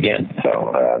contracted again.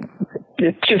 So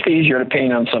it's just easier to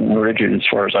paint on something rigid, as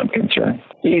far as I'm concerned.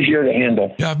 Easier to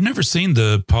handle. Yeah, I've never seen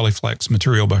the Polyflex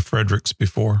material by Fredericks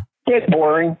before. It's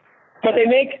boring. But they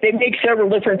make several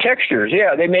different textures.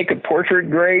 Yeah, they make a portrait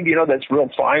grade, that's real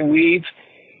fine weave.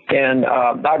 And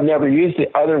I've never used the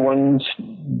other ones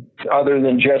other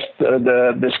than just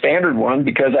the standard one,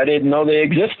 because I didn't know they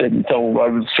existed until I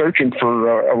was searching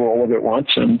for a roll of it once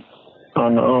and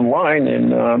online.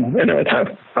 And I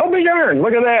thought, I'll be darned,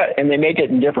 look at that. And they make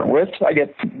it in different widths. I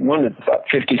get one that's about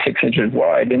 56 inches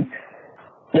wide. And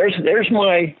there's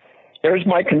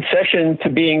my concession to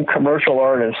being commercial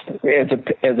artist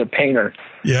as a painter.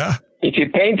 Yeah. If you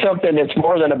paint something that's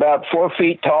more than about 4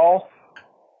 feet tall,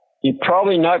 you're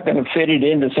probably not going to fit it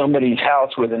into somebody's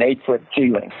house with an 8-foot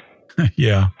ceiling.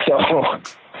 Yeah.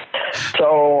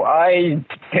 So I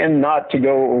tend not to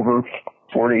go over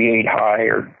 48 high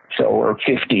or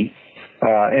 50.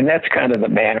 And that's kind of the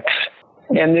max.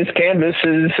 And this canvas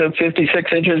is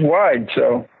 56 inches wide,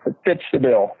 so it fits the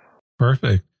bill.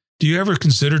 Perfect. Do you ever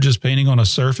consider just painting on a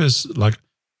surface like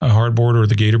a hardboard or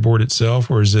the gator board itself,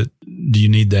 or do you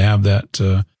need to have that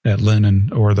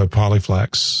linen or the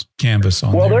Polyflex canvas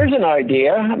on there? Well, there's an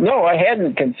idea. No, I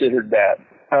hadn't considered that.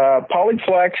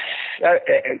 Polyflex,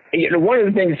 one of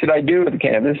the things that I do with the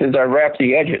canvas is I wrap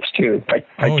the edges too.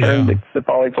 I turn the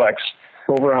Polyflex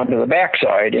over onto the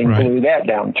backside and glue that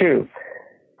down too.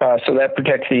 So that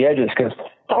protects the edges, because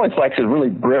Polyflex is really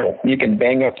brittle. You can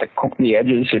bang up the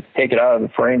edges, take it out of the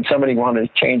frame. Somebody wanted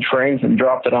to change frames and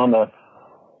dropped it on the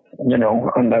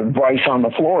vise on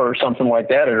the floor or something like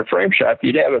that at a frame shop.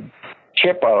 You'd have a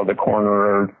chip out of the corner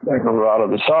or out of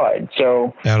the side.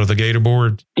 So out of the gator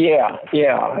board. Yeah.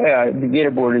 The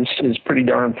gator board is pretty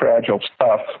darn fragile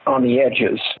stuff on the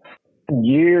edges.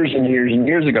 Years and years and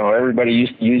years ago, everybody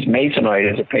used to use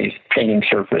masonite as a painting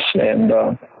surface, and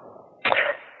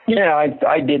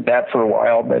I did that for a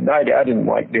while, but I didn't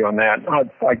like doing that. I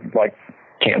like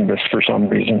canvas for some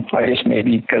reason. I guess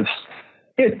maybe because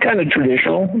it's kind of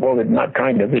traditional. Well, not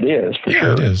kind of, it is for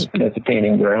sure. It is. It's a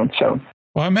painting ground. So,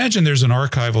 well, I imagine there's an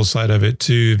archival side of it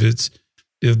too.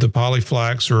 If the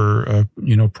Polyflex or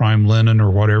prime linen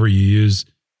or whatever you use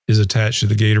is attached to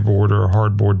the gator board or a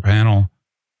hardboard panel,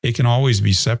 it can always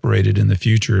be separated in the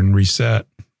future and reset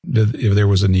if there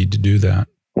was a need to do that.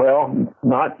 Well,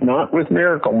 not with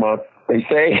Miracle Muck. They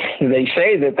say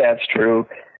that that's true.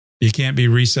 It can't be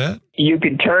reset? You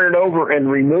could turn it over and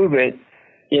remove it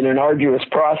in an arduous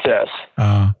process,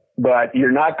 but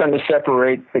you're not going to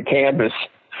separate the canvas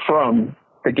from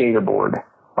the gator board.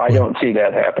 I don't see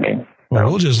that happening. Well,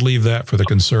 we'll just leave that for the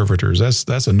conservators.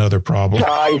 That's another problem.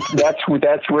 That's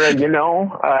where,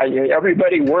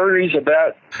 everybody worries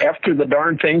about after the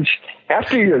darn things,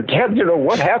 after you're dead,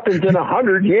 what happens in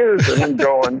 100 years? And I'm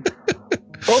going,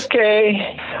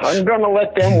 okay, I'm going to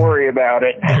let them worry about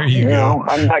it. There you go.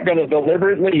 I'm not going to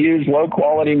deliberately use low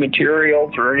quality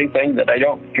materials or anything that I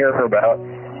don't care about.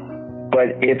 But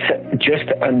it's just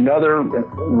another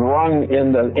rung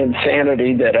in the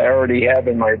insanity that I already have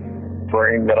in my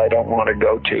brain that I don't want to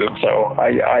go to. So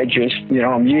I just,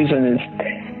 I'm using this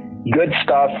good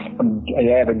stuff. I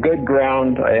have a good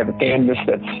ground. I have a canvas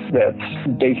that's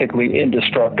basically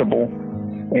indestructible.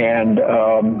 And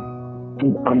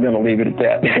I'm going to leave it at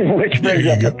that, which brings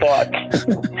up a thought.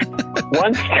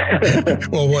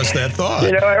 Well, what's that thought?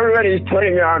 Everybody's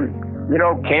putting on,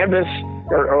 canvas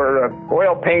or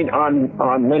oil paint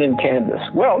on linen canvas.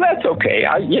 Well, that's okay.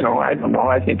 I don't know.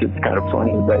 I think it's kind of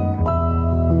funny, but...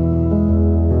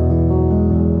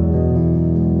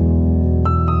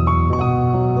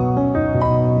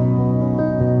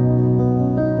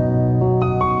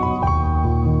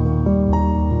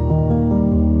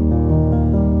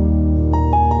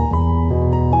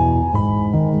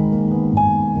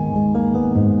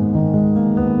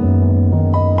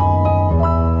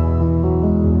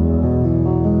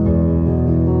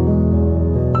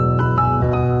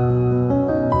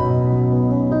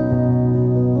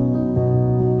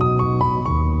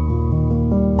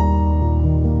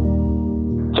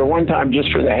 One time,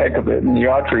 just for the heck of it, in the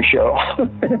Autry show,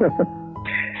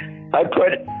 I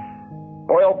put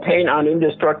oil paint on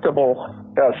indestructible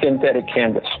synthetic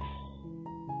canvas.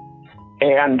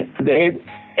 And they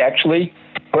actually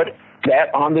put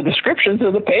that on the descriptions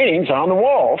of the paintings on the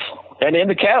walls and in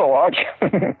the catalog.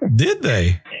 Did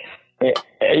they?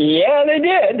 Yeah, they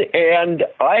did. And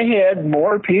I had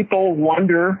more people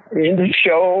wonder in the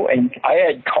show, and I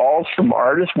had calls from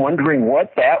artists wondering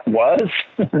what that was.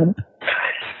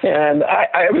 And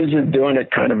I was just doing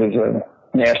it kind of as a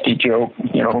nasty joke,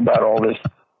 about all this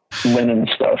linen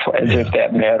stuff, as if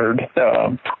that mattered.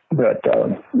 But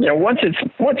once it's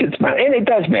and it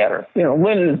does matter.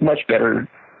 Linen is much better,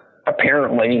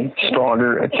 apparently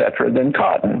stronger, etc., than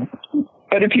cotton.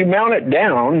 But if you mount it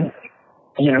down,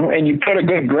 and you put a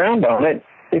good ground on it,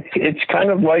 it's kind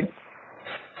of like,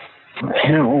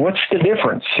 what's the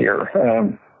difference here?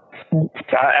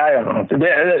 I don't know.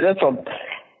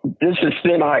 This is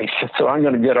thin ice, so I'm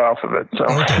going to get off of it. So,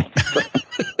 okay.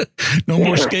 No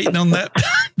more skating on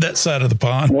that side of the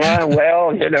pond. Yeah,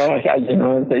 well, as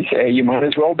they say, you might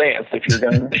as well dance if you're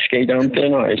going to skate on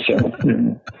thin ice,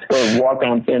 or walk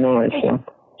on thin ice. So.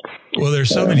 Well, there's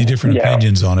so many different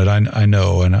opinions on it. I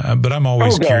know, but I'm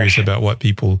always curious about what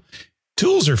people.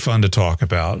 Tools are fun to talk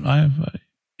about.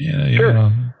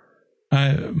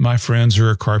 My friends who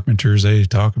are carpenters, they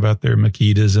talk about their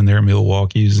Makitas and their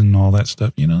Milwaukees and all that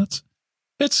stuff.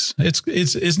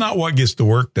 It's not what gets the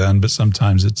work done, but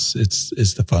sometimes it's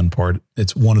the fun part.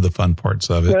 It's one of the fun parts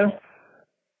of it. Well,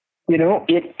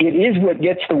 it is what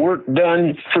gets the work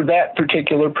done for that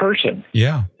particular person.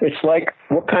 Yeah. It's like,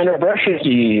 what kind of brushes do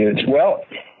you use? Well,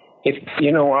 if,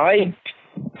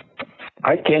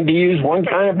 I tend to use one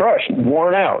kind of brush,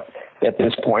 worn out at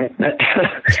this point. But,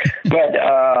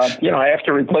 I have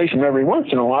to replace them every once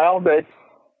in a while. But,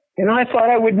 I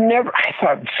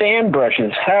thought fan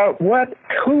brushes,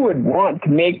 who would want to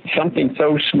make something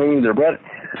so smooth?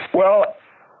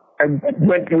 I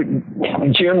went with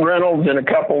Jim Reynolds and a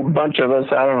bunch of us,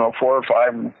 I don't know, 4 or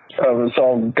 5 of us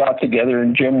all got together,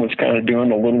 and Jim was kind of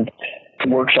doing a little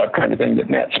workshop kind of thing that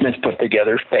Matt Smith put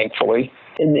together, thankfully.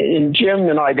 And Jim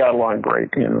and I got along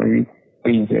great.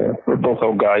 We're both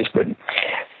old guys, but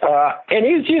and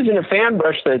he was using a fan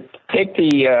brush to take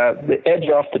the edge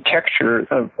off the texture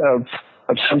of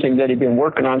something that he'd been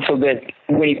working on, so that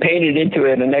when he painted into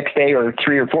it the next day or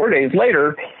 3 or 4 days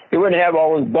later, it wouldn't have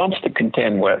all those bumps to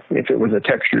contend with if it was a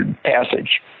textured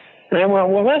passage. And I went,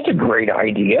 well, that's a great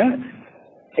idea.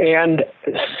 And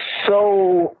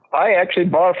so I actually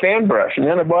bought a fan brush, and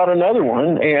then I bought another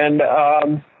one, and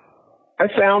I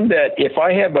found that if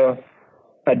I have a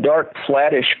dark,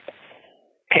 flattish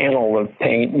panel of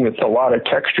paint with a lot of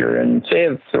texture, and say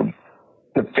it's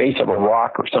the face of a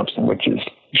rock or something, which is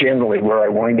generally where I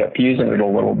wind up using it a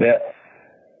little bit,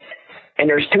 and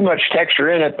there's too much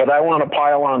texture in it, but I want to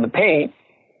pile on the paint,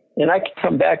 and I can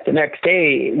come back the next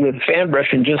day with a fan brush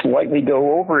and just lightly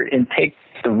go over it and take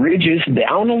the ridges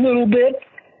down a little bit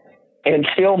and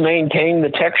still maintain the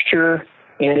texture,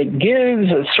 and it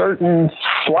gives a certain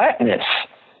flatness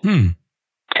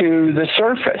to the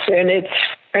surface.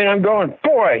 And I'm going,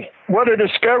 boy, what a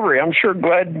discovery. I'm sure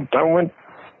glad I went,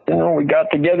 we got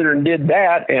together and did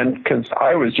that. And because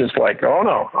I was just like, oh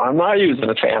no, I'm not using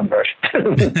a fan brush.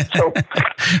 So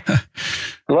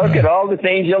look at all the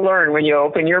things you learn when you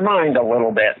open your mind a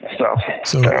little bit.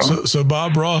 So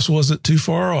Bob Ross wasn't too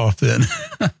far off then.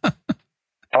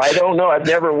 I don't know. I've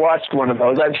never watched one of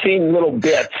those. I've seen little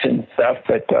bits and stuff,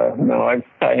 but no,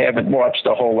 I haven't watched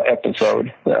the whole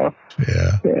episode. So.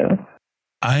 Yeah.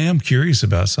 I am curious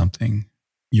about something.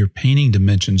 Your painting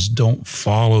dimensions don't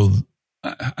follow.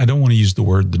 I don't want to use the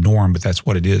word the norm, but that's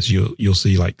what it is. You'll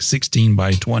see like 16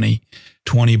 by 20,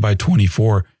 20 by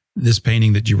 24. This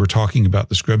painting that you were talking about,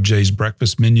 the Scrub Jay's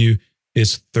breakfast menu,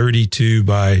 is 32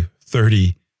 by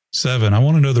 37. I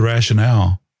want to know the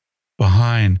rationale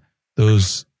behind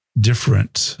those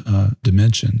different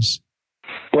dimensions.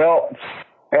 Well,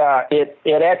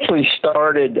 it actually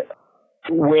started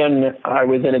when I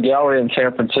was in a gallery in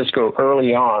San Francisco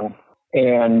early on,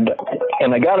 and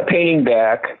I got a painting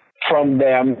back from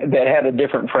them that had a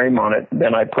different frame on it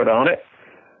than I put on it.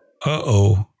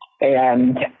 Uh-oh.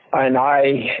 And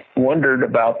I wondered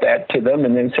about that to them,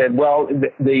 and they said, well,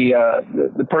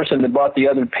 the person that bought the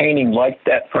other painting liked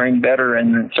that frame better,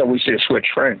 and so we should switch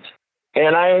frames.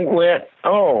 And I went,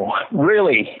 oh,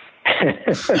 really?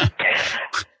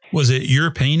 Was it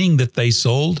your painting that they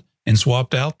sold and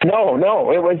swapped out? No,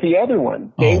 it was the other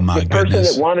one. Oh, my goodness. The person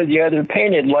that wanted the other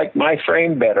painted liked my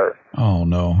frame better. Oh,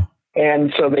 no.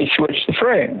 And so they switched the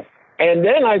frame. And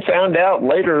then I found out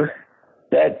later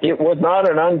that it was not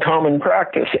an uncommon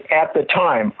practice at the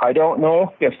time. I don't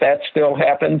know if that still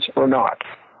happens or not.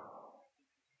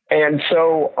 And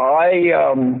so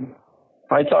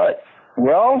I thought,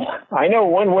 well, I know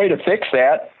one way to fix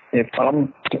that.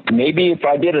 Maybe if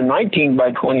I did a 19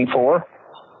 by 24,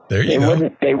 there you go.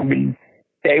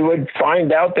 They would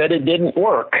find out that it didn't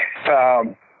work.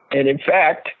 And in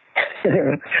fact,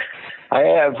 I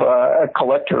have a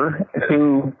collector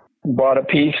who bought a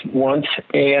piece once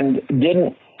and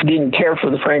didn't didn't care for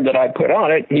the frame that I put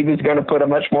on it. He was going to put a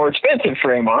much more expensive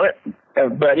frame on it,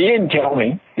 but he didn't tell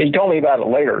me. He told me about it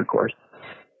later, of course,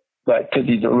 but because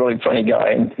he's a really funny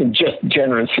guy and just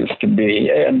generous as can be.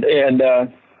 And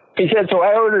he said, so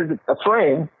I ordered a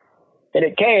frame, and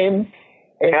it came,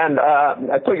 and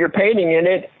I put your painting in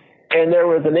it, and there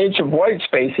was an inch of white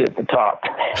space at the top.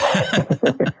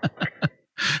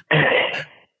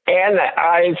 And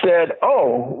I said,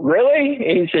 oh, really?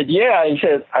 He said, yeah. He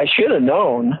said, I should have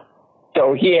known.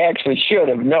 So he actually should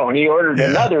have known. He ordered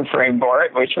another frame for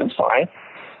it, which was fine.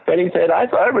 But he said, I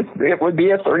thought it would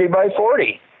be a 30 by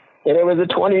 40. And it was a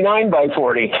 29 by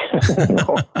 40.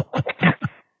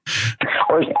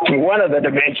 Or one of the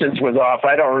dimensions was off.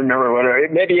 I don't remember what it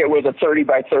was. Maybe it was a 30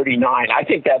 by 39. I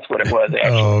think that's what it was,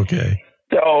 actually. Oh, okay.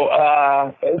 So,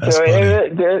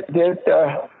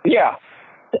 yeah.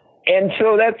 And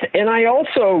so and I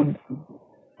also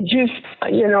just,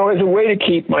 as a way to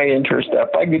keep my interest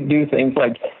up, I could do things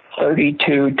like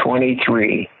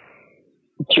 32-23,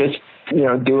 just,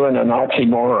 doing an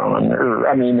oxymoron, or,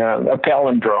 a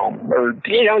palindrome, or,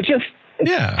 just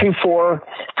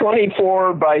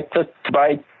 24 by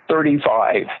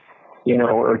 35,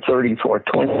 or 24,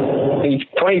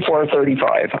 24,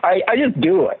 35. I just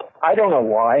do it. I don't know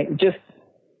why, just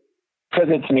because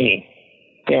it's me.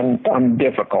 And I'm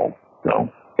difficult.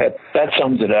 So that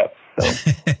sums it up. So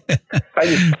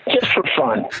just for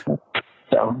fun.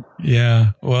 So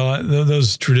yeah. Well,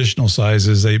 those traditional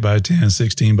sizes, 8 by 10,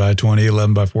 16 by 20,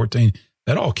 11 by 14,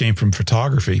 that all came from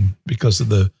photography because of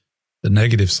the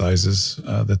negative sizes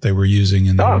that they were using,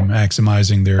 and they were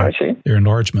maximizing their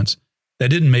enlargements. That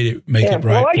didn't make it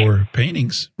right for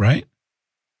paintings, right?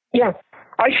 Yeah.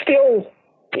 I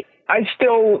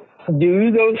still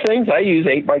do those things. I use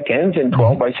 8 by 10s and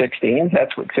 12 by 16s.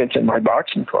 That's what fits in my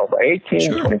box, and 12 by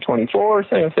 18, 20, 24,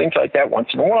 things like that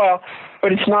once in a while.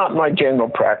 But it's not my general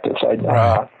practice.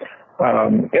 Well,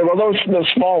 those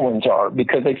small ones are,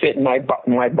 because they fit in my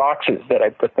boxes that I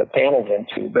put the panels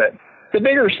into. But the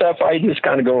bigger stuff, I just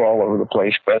kind of go all over the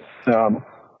place. But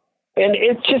and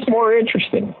it's just more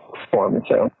interesting for me.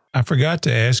 So I forgot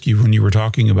to ask you when you were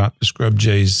talking about the Scrub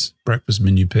Jay's breakfast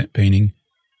menu painting.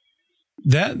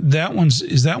 Is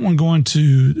that one going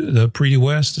to the Prix de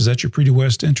West? Is that your Prix de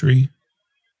West entry?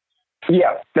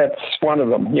 Yeah, that's one of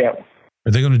them. Yeah.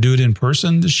 Are they going to do it in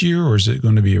person this year, or is it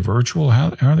going to be a virtual?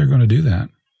 How are they going to do that?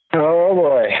 Oh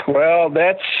boy. Well,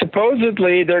 that's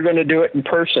supposedly they're going to do it in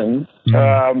person.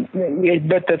 Mm-hmm.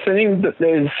 But the thing that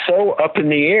is so up in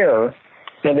the air,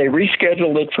 now they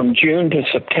rescheduled it from June to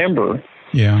September.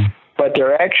 Yeah. But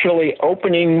they're actually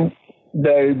opening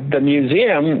the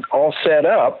museum all set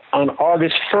up on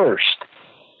August 1st.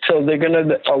 So they're going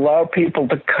to allow people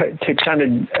to kind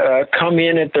of come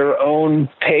in at their own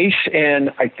pace.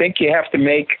 And I think you have to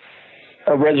make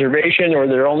a reservation, or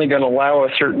they're only going to allow a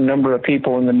certain number of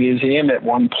people in the museum at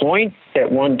one point,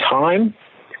 at one time.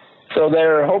 So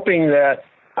they're hoping that,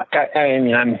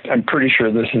 I'm pretty sure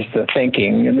this is the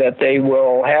thinking, that they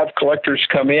will have collectors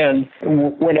come in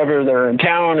whenever they're in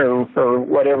town or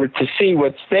whatever to see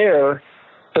what's there,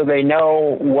 so they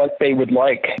know what they would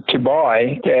like to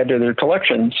buy to add to their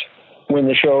collections when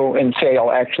the show and sale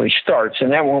actually starts.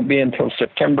 And that won't be until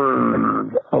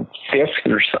September 5th,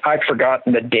 or I've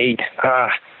forgotten the date. I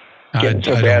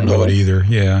don't know it either.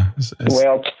 Yeah.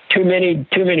 Well, it's too many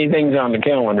things on the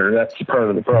calendar. That's part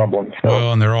of the problem. So,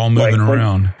 well, and they're all moving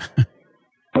around.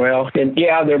 Well, and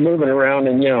yeah, they're moving around,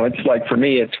 and it's like, for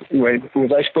me,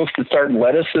 was I supposed to start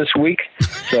lettuce this week?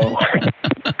 So,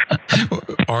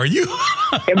 are you?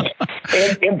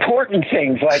 Important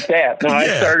things like that. No, I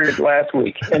started it last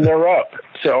week, and they're up.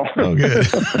 So, oh, good.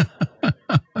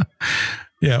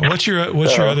 Yeah, what's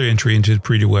your other entry into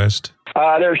Prix de West?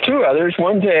 There's two others.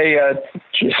 One's a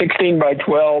 16 by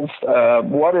 12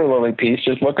 water lily piece,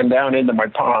 just looking down into my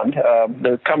pond.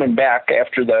 They're coming back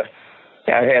after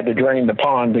I had to drain the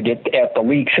pond to get at the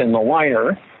leaks in the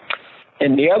liner.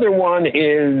 And the other one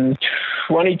is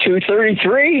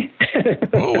 2233.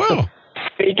 Oh, wow.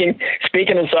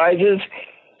 Speaking of sizes,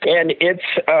 and it's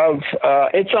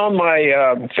on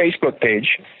my Facebook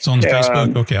page. It's on the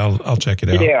Facebook? Okay, I'll check it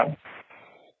out. Yeah.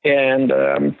 And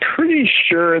I'm pretty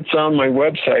sure it's on my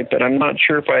website, but I'm not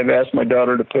sure if I've asked my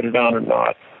daughter to put it on or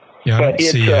not. Yeah, but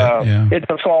it's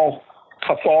a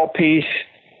fall piece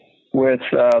with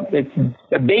it's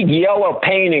a big yellow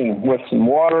painting with some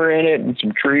water in it and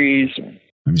some trees.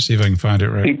 Let me see if I can find it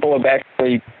right. People have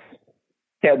actually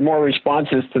had more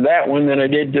responses to that one than I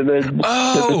did to the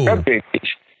Scrub Jay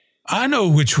piece. I know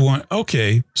which one.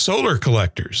 Okay, Solar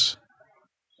Collectors.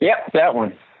 Yep, that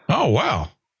one. Oh, wow.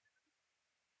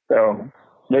 So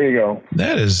there you go.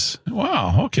 That is,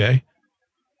 wow, okay.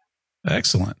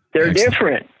 Excellent. They're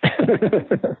Excellent.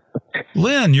 different.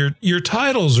 Len, your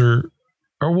titles are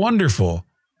wonderful.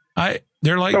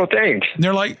 They're like thanks.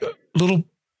 They're like little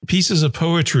pieces of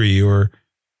poetry or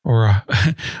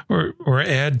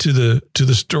add to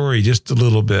the story just a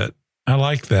little bit. I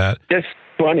like that. It's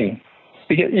funny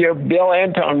because Bill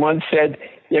Anton once said,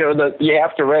 that you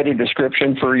have to write a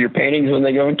description for your paintings when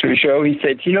they go into a show. He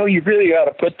said, you really ought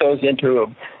to put those into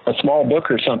a small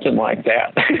book or something like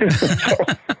that.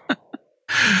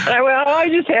 I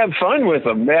just have fun with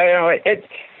them.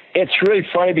 It's really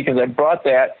funny because I brought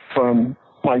that from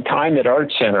my time at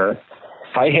Art Center.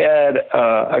 I had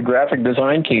a graphic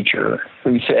design teacher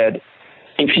who said,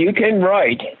 if you can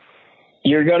write,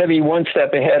 you're going to be one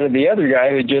step ahead of the other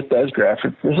guy who just does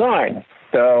graphic design.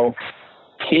 So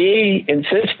he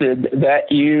insisted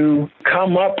that you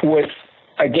come up with,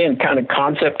 again, kind of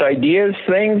concept ideas,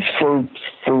 things for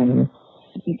to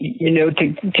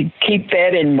keep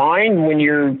that in mind when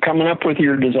you're coming up with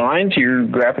your designs, your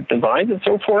graphic designs and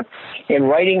so forth, and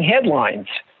writing headlines.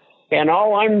 And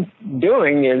all I'm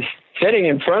doing is sitting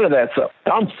in front of that stuff,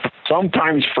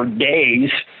 sometimes for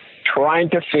days, trying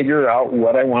to figure out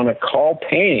what I want to call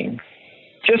painting,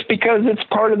 just because it's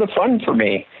part of the fun for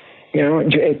me.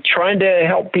 Trying to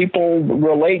help people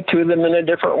relate to them in a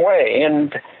different way.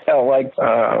 And what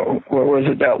was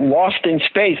it? Lost in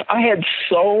Space. I had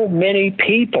so many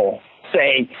people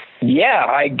say, yeah,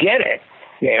 I get it,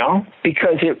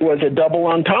 because it was a double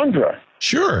entendre.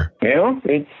 Sure. And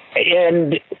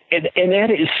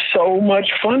that is so much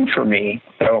fun for me.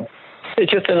 So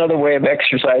it's just another way of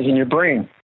exercising your brain.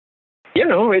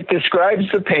 It describes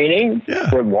the painting. Yeah.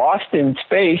 We're lost in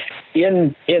space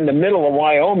in the middle of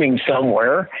Wyoming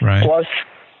somewhere. Right. Plus,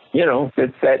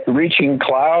 it's that reaching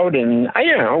cloud and,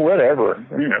 whatever.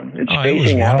 It's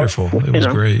spacing out. It was wonderful. It was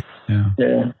great. Yeah.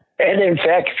 Yeah. And in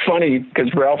fact, funny,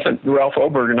 because Ralph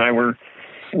Oberg and I were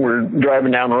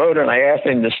driving down the road, and I asked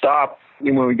him to stop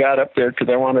when we got up there because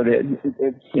I wanted it,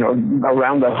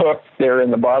 around the hook there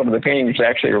in the bottom of the painting, there's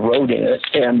actually a road in it.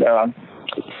 And,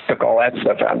 took all that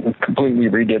stuff out and completely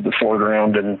redid the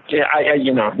foreground, and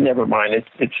never mind.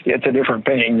 It's a different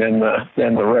painting than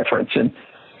the reference, and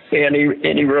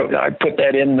he wrote. I put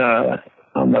that in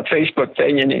on the Facebook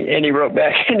thing, and he wrote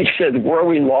back and he said, "Were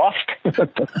we lost?"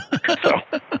 So,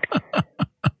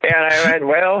 and I went,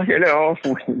 "Well,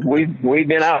 we've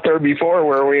been out there before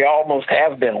where we almost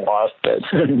have been lost, but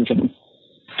it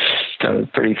was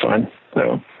pretty fun."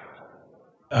 So.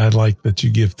 I like that you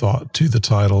give thought to the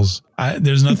titles.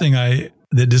 There's nothing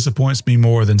that disappoints me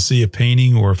more than see a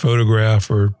painting or a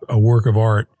photograph or a work of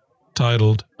art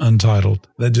titled Untitled.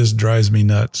 That just drives me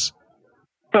nuts.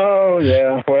 Oh,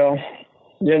 yeah. Well,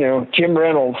 Jim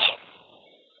Reynolds,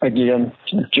 again,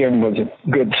 Jim was a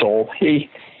good soul. He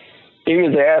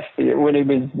was asked when he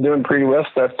was doing Pretty West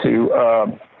stuff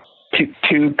to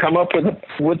come up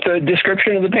with the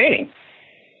description of the painting.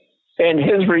 And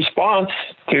his response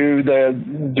to the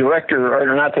director,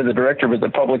 or not to the director, but the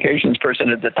publications person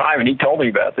at the time, and he told me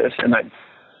about this, and it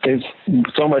was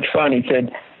so much fun. He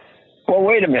said, well,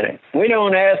 wait a minute. We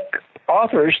don't ask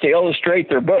authors to illustrate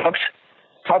their books.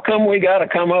 How come we got to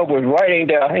come up with writing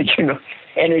to,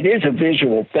 and it is a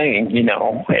visual thing,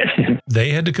 They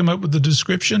had to come up with the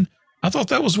description? I thought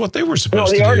that was what they were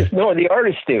supposed to do. The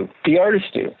artists do. The artists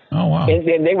do. Oh, wow.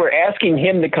 And they were asking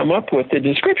him to come up with the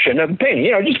description of the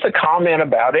painting, just a comment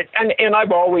about it. And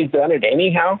I've always done it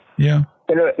anyhow. Yeah.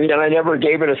 And I never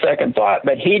gave it a second thought,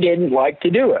 but he didn't like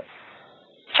to do it.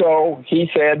 So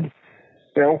he said,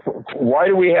 why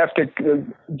do we have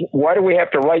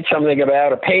to write something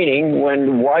about a painting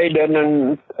why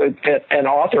doesn't an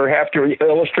author have to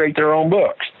illustrate their own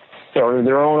books? Or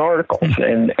their own articles,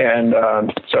 and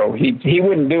so he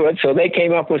wouldn't do it. So they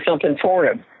came up with something for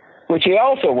him, which he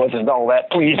also wasn't all that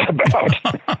pleased about.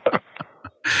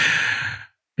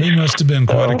 He must have been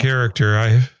quite a character.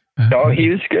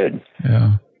 He was good.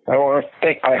 Yeah.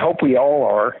 I hope we all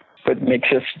are, but it makes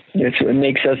us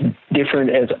different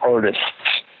as artists.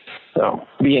 So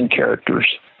being characters,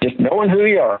 just knowing who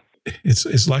you are.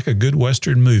 It's like a good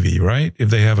Western movie, right? If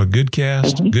they have a good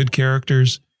cast, good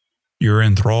characters, you're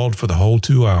enthralled for the whole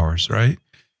 2 hours, right?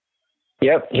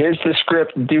 Yep. Here's the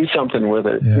script. Do something with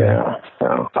it. Yeah.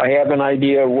 So I have an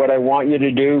idea of what I want you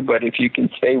to do, but if you can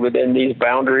stay within these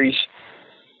boundaries,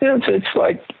 it's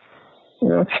like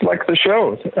the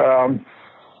shows.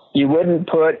 You wouldn't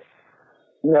put,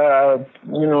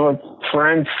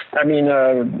 Franz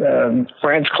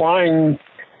Klein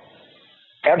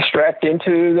abstract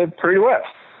into the Pretty West.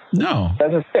 No.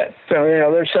 Doesn't fit. So,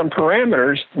 there's some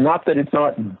parameters, not that it's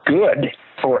not good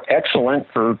or excellent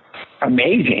or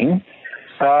amazing,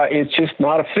 it's just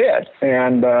not a fit.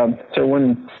 And so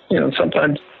when,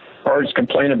 sometimes artists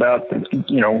complain about,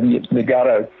 they got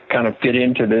to kind of fit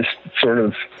into this sort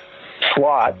of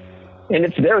slot, and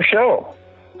it's their show.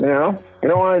 You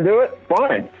don't want to do it?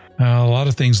 Fine. A lot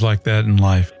of things like that in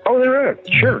life. Oh, there is.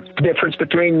 Sure. Difference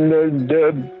between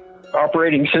the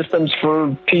operating systems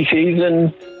for PCs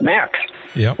and Macs.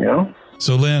 Yep.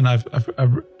 So, Len, I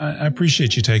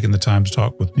appreciate you taking the time to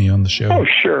talk with me on the show. Oh,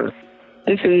 sure.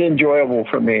 This is enjoyable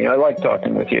for me. I like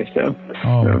talking with you, so.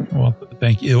 Oh, well,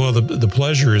 thank you. Well, the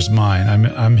pleasure is mine.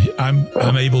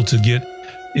 I'm able to get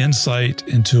insight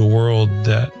into a world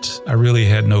that I really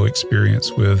had no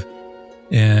experience with,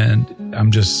 and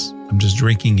I'm just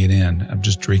drinking it in.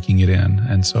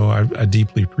 And so I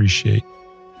deeply appreciate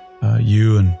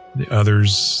you and the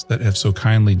others that have so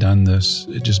kindly done this.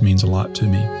 It just means a lot to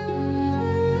me.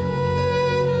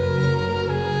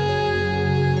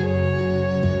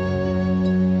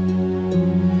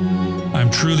 I'm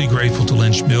truly grateful to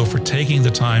Len Chmiel for taking the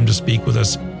time to speak with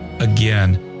us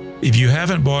again. If you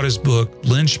haven't bought his book,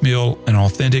 Len Chmiel, An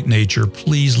Authentic Nature,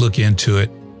 please look into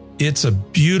it. It's a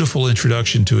beautiful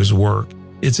introduction to his work.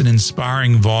 It's an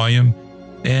inspiring volume,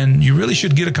 and you really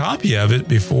should get a copy of it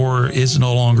before it's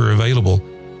no longer available.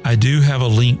 I do have a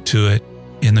link to it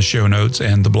in the show notes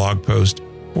and the blog post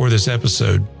for this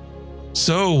episode.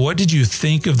 So, what did you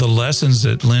think of the lessons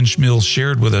that Len Chmiel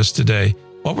shared with us today?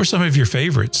 What were some of your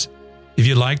favorites? If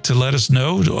you'd like to let us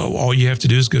know, all you have to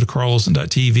do is go to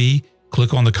carlolson.tv,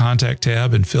 click on the contact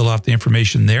tab, and fill out the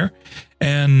information there,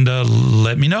 and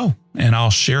let me know, and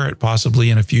I'll share it possibly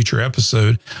in a future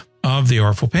episode of The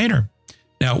Artful Painter.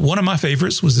 Now, one of my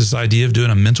favorites was this idea of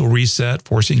doing a mental reset,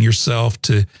 forcing yourself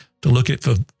to look at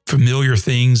familiar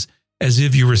things as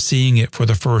if you were seeing it for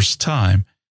the first time.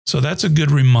 So that's a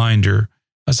good reminder.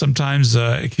 Sometimes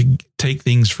it can take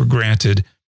things for granted,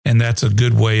 and that's a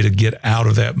good way to get out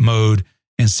of that mode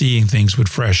and seeing things with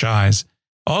fresh eyes.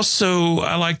 Also,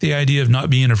 I like the idea of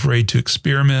not being afraid to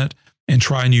experiment and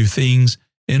try new things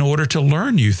in order to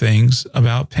learn new things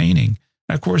about painting.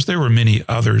 And of course, there were many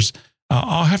others.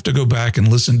 I'll have to go back and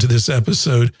listen to this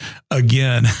episode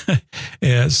again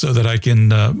so that I can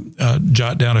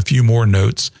jot down a few more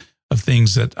notes of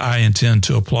things that I intend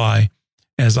to apply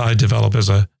as I develop as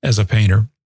a painter.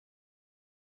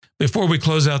 Before we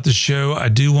close out the show, I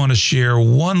do want to share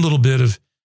one little bit of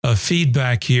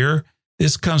feedback here.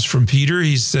 This comes from Peter.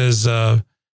 He says, well,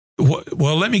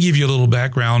 let me give you a little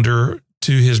backgrounder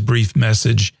to his brief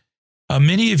message.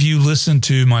 Many of you listen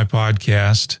to my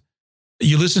podcast.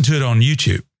 You listen to it on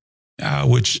YouTube,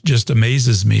 which just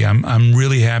amazes me. I'm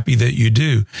really happy that you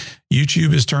do.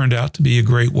 YouTube has turned out to be a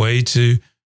great way to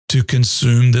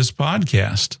consume this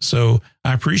podcast. So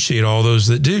I appreciate all those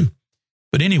that do.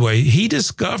 But anyway, he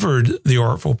discovered The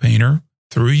Artful Painter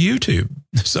through YouTube.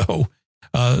 So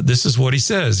this is what he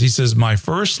says. He says, my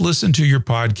first listen to your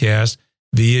podcast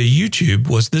via YouTube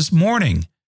was this morning.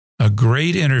 A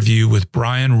great interview with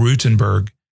Brian Rutenberg.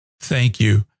 Thank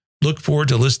you. Look forward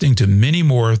to listening to many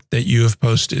more that you have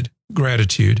posted.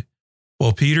 Gratitude.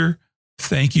 Well, Peter,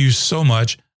 thank you so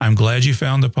much. I'm glad you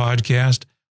found the podcast.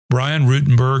 Brian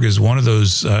Rutenberg is one of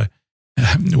those,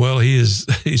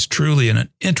 he's truly an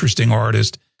interesting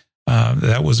artist.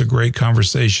 That was a great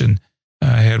conversation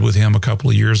I had with him a couple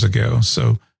of years ago.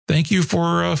 So thank you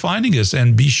for finding us,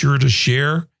 and be sure to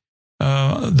share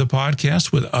the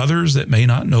podcast with others that may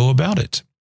not know about it.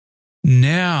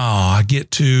 Now I get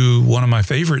to one of my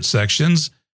favorite sections,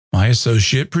 my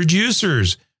associate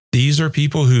producers. These are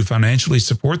people who financially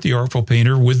support The Artful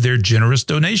Painter with their generous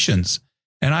donations.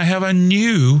 And I have a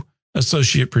new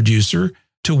associate producer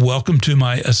to welcome to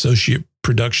my associate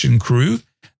production crew.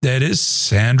 That is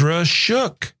Sandra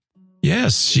Shook.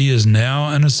 Yes, she is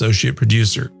now an associate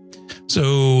producer.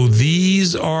 So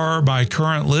these are my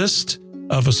current list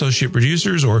of associate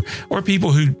producers or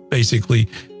people who basically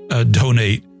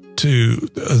donate to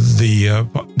the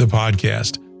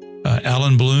podcast.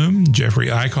 Alan Bloom, Jeffrey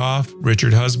Eichhoff,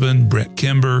 Richard Husband, Brent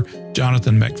Kimber,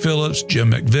 Jonathan McPhillips,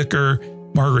 Jim McVicker,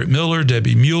 Margaret Miller,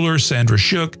 Debbie Mueller, Sandra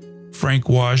Shook, Frank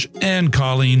Wash, and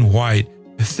Colleen White.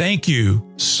 Thank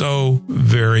you so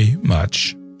very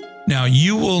much. Now,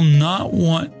 you will not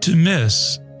want to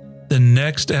miss the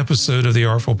next episode of The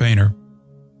Artful Painter.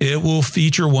 It will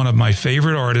feature one of my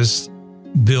favorite artists,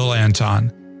 Bill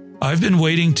Anton. I've been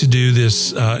waiting to do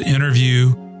this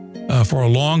interview for a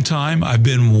long time. I've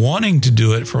been wanting to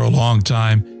do it for a long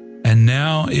time, and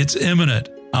now it's imminent.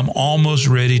 I'm almost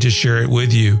ready to share it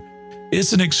with you.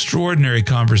 It's an extraordinary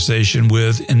conversation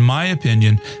with, in my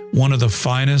opinion, one of the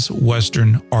finest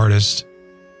Western artists.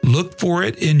 Look for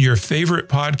it in your favorite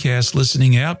podcast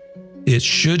listening app It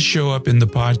should show up in the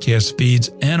podcast feeds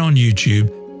and on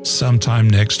YouTube sometime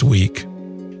next week.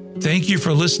 Thank you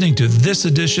for listening to this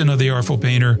edition of The Artful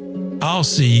Painter. I'll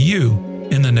see you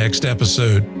in the next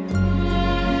episode.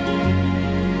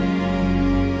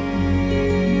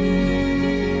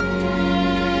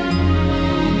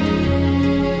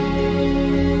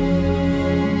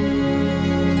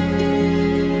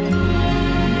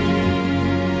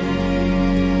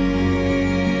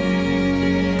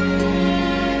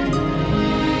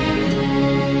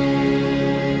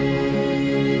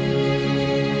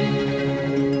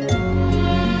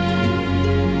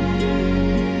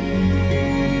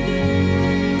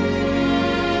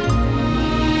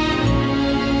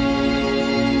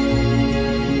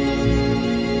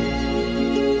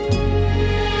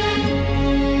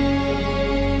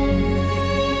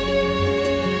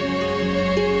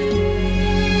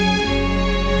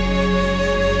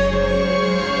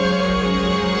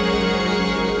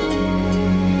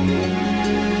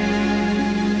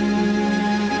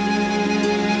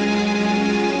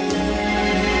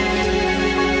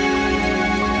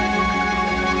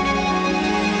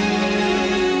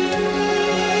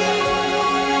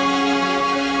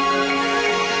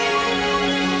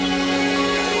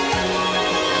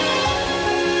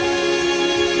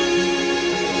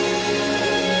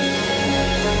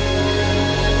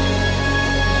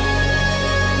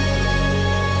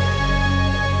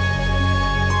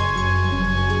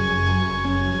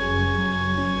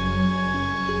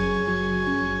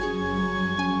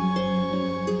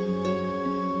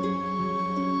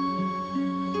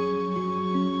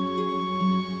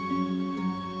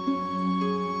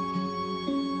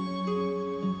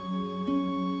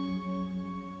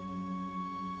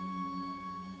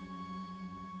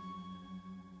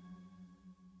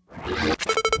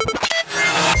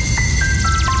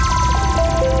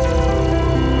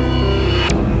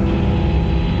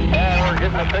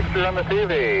 Picture on the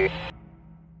TV.